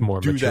Much don't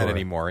more do mature. that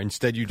anymore.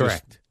 Instead, you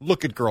Correct. just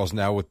look at girls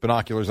now with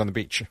binoculars on the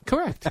beach.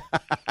 Correct.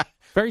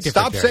 Very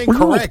different. Stop Jerry. saying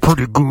correct.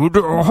 Pretty good.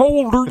 How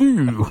old are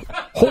you?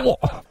 Hold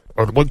on.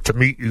 I'd like to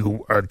meet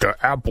you at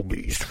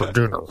Applebee's for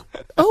dinner.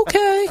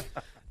 Okay.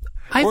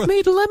 I've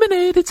made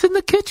lemonade. It's in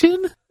the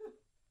kitchen.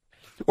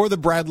 Or the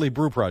Bradley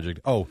Brew Project.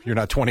 Oh, you're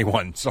not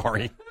 21.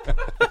 Sorry.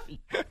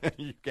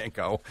 You can't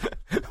go.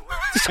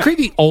 This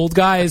creepy old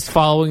guy is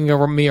following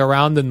me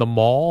around in the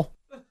mall.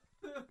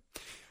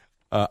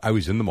 I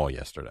was in the mall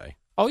yesterday.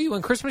 Oh, you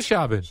went Christmas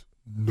shopping?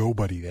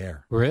 Nobody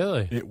there.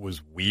 Really? It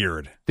was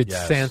weird. Did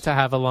Yes. Santa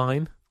have a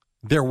line?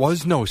 There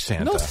was no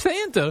Santa. No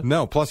Santa?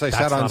 No, plus I That's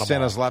sat on not a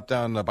Santa's lap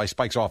down by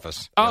Spike's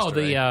office. Oh,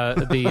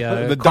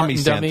 yesterday. the dummy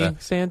Santa.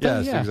 Santa.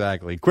 Yes, yeah.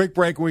 exactly. Quick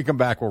break. When we come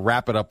back, we'll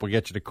wrap it up. We'll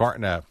get you to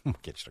Carton.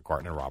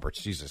 And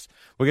Roberts. Jesus.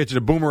 We'll get you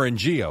to Boomer and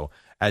Geo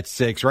at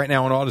 6. Right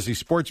now on Odyssey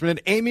Sports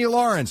Minute, Amy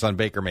Lawrence on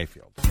Baker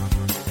Mayfield.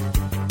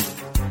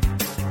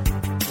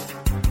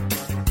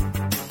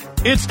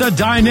 It's the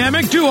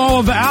dynamic duo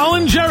of Al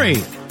and Jerry,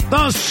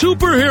 the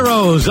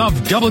superheroes of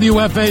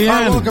WFAN.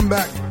 All right, welcome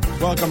back.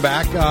 Welcome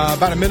back.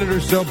 About a minute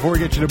or so before we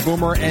get you to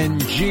Boomer and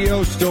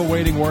Geo. Still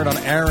waiting word on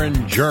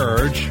Aaron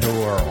George,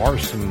 or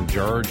Arson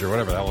George, or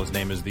whatever the hell his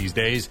name is these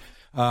days.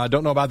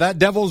 Don't know about that.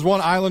 Devils won,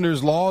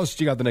 Islanders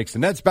lost. You got the Knicks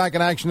and Nets back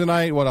in action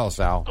tonight. What else,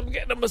 Al? I'm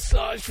getting a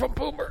massage from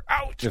Boomer.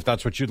 Ouch. If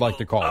that's what you'd like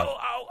to call it.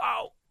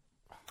 Ow.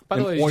 By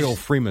the An way,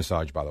 oil-free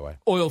massage, by the way.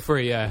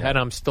 oil-free, yeah. And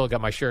I'm still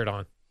got my shirt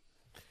on.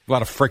 A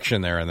lot of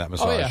friction there in that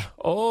massage.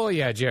 Oh,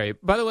 yeah, Jerry.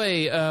 By the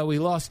way, we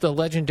lost the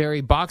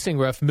legendary boxing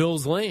ref,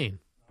 Mills Lane.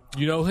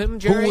 You know him,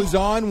 Jerry? Who was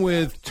on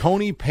with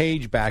Tony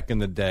Page back in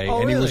the day.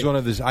 Oh, and he was really? one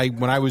of this,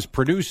 when I was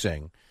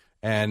producing,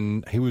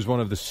 and he was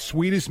one of the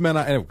sweetest men.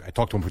 I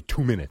talked to him for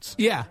 2 minutes.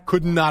 Yeah.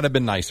 Could not have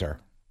been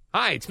nicer.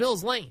 Hi, it's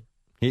Mills Lane.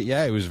 He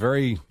was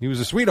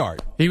a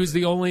sweetheart. He was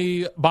the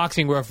only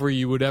boxing referee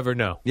you would ever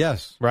know.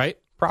 Yes. Right?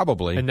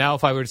 Probably. And now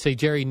if I were to say,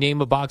 Jerry, name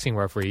a boxing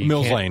referee.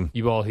 Mills Lane.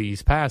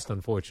 He's passed,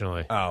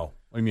 unfortunately. Oh.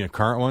 You mean a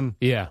current one?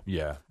 Yeah.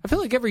 Yeah. I feel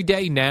like every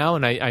day now,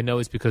 and I know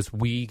it's because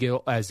we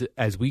get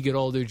as we get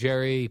older,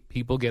 Jerry,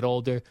 people get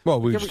older. Well,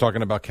 we were just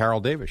talking about Carol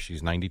Davis.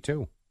 She's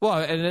 92. Well,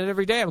 and then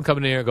every day I'm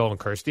coming in here going,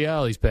 Kirstie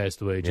Alley's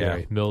passed away,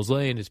 Jerry. Yeah. Mills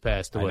Lane has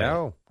passed away.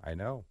 I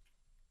know.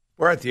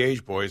 We're at the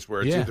age, boys,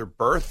 where it's either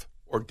birth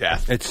or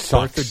death. It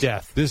sucks. Birth or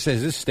death.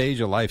 This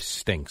stage of life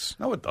stinks.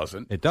 No, it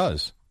doesn't. It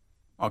does.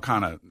 Well,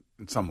 kind of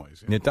in some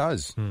ways. Yeah. It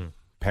does.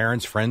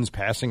 Parents, friends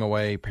passing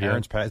away.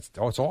 It's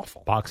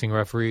awful. Boxing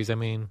referees, I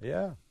mean.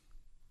 Yeah.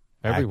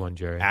 Everyone,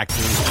 Jerry. Actors.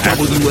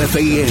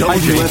 WFAN,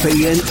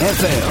 WFAN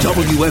FM,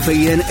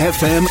 WFAN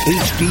FM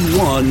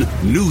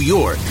HD1, New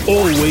York.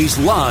 Always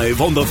live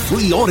on the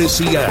free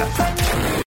Odyssey app.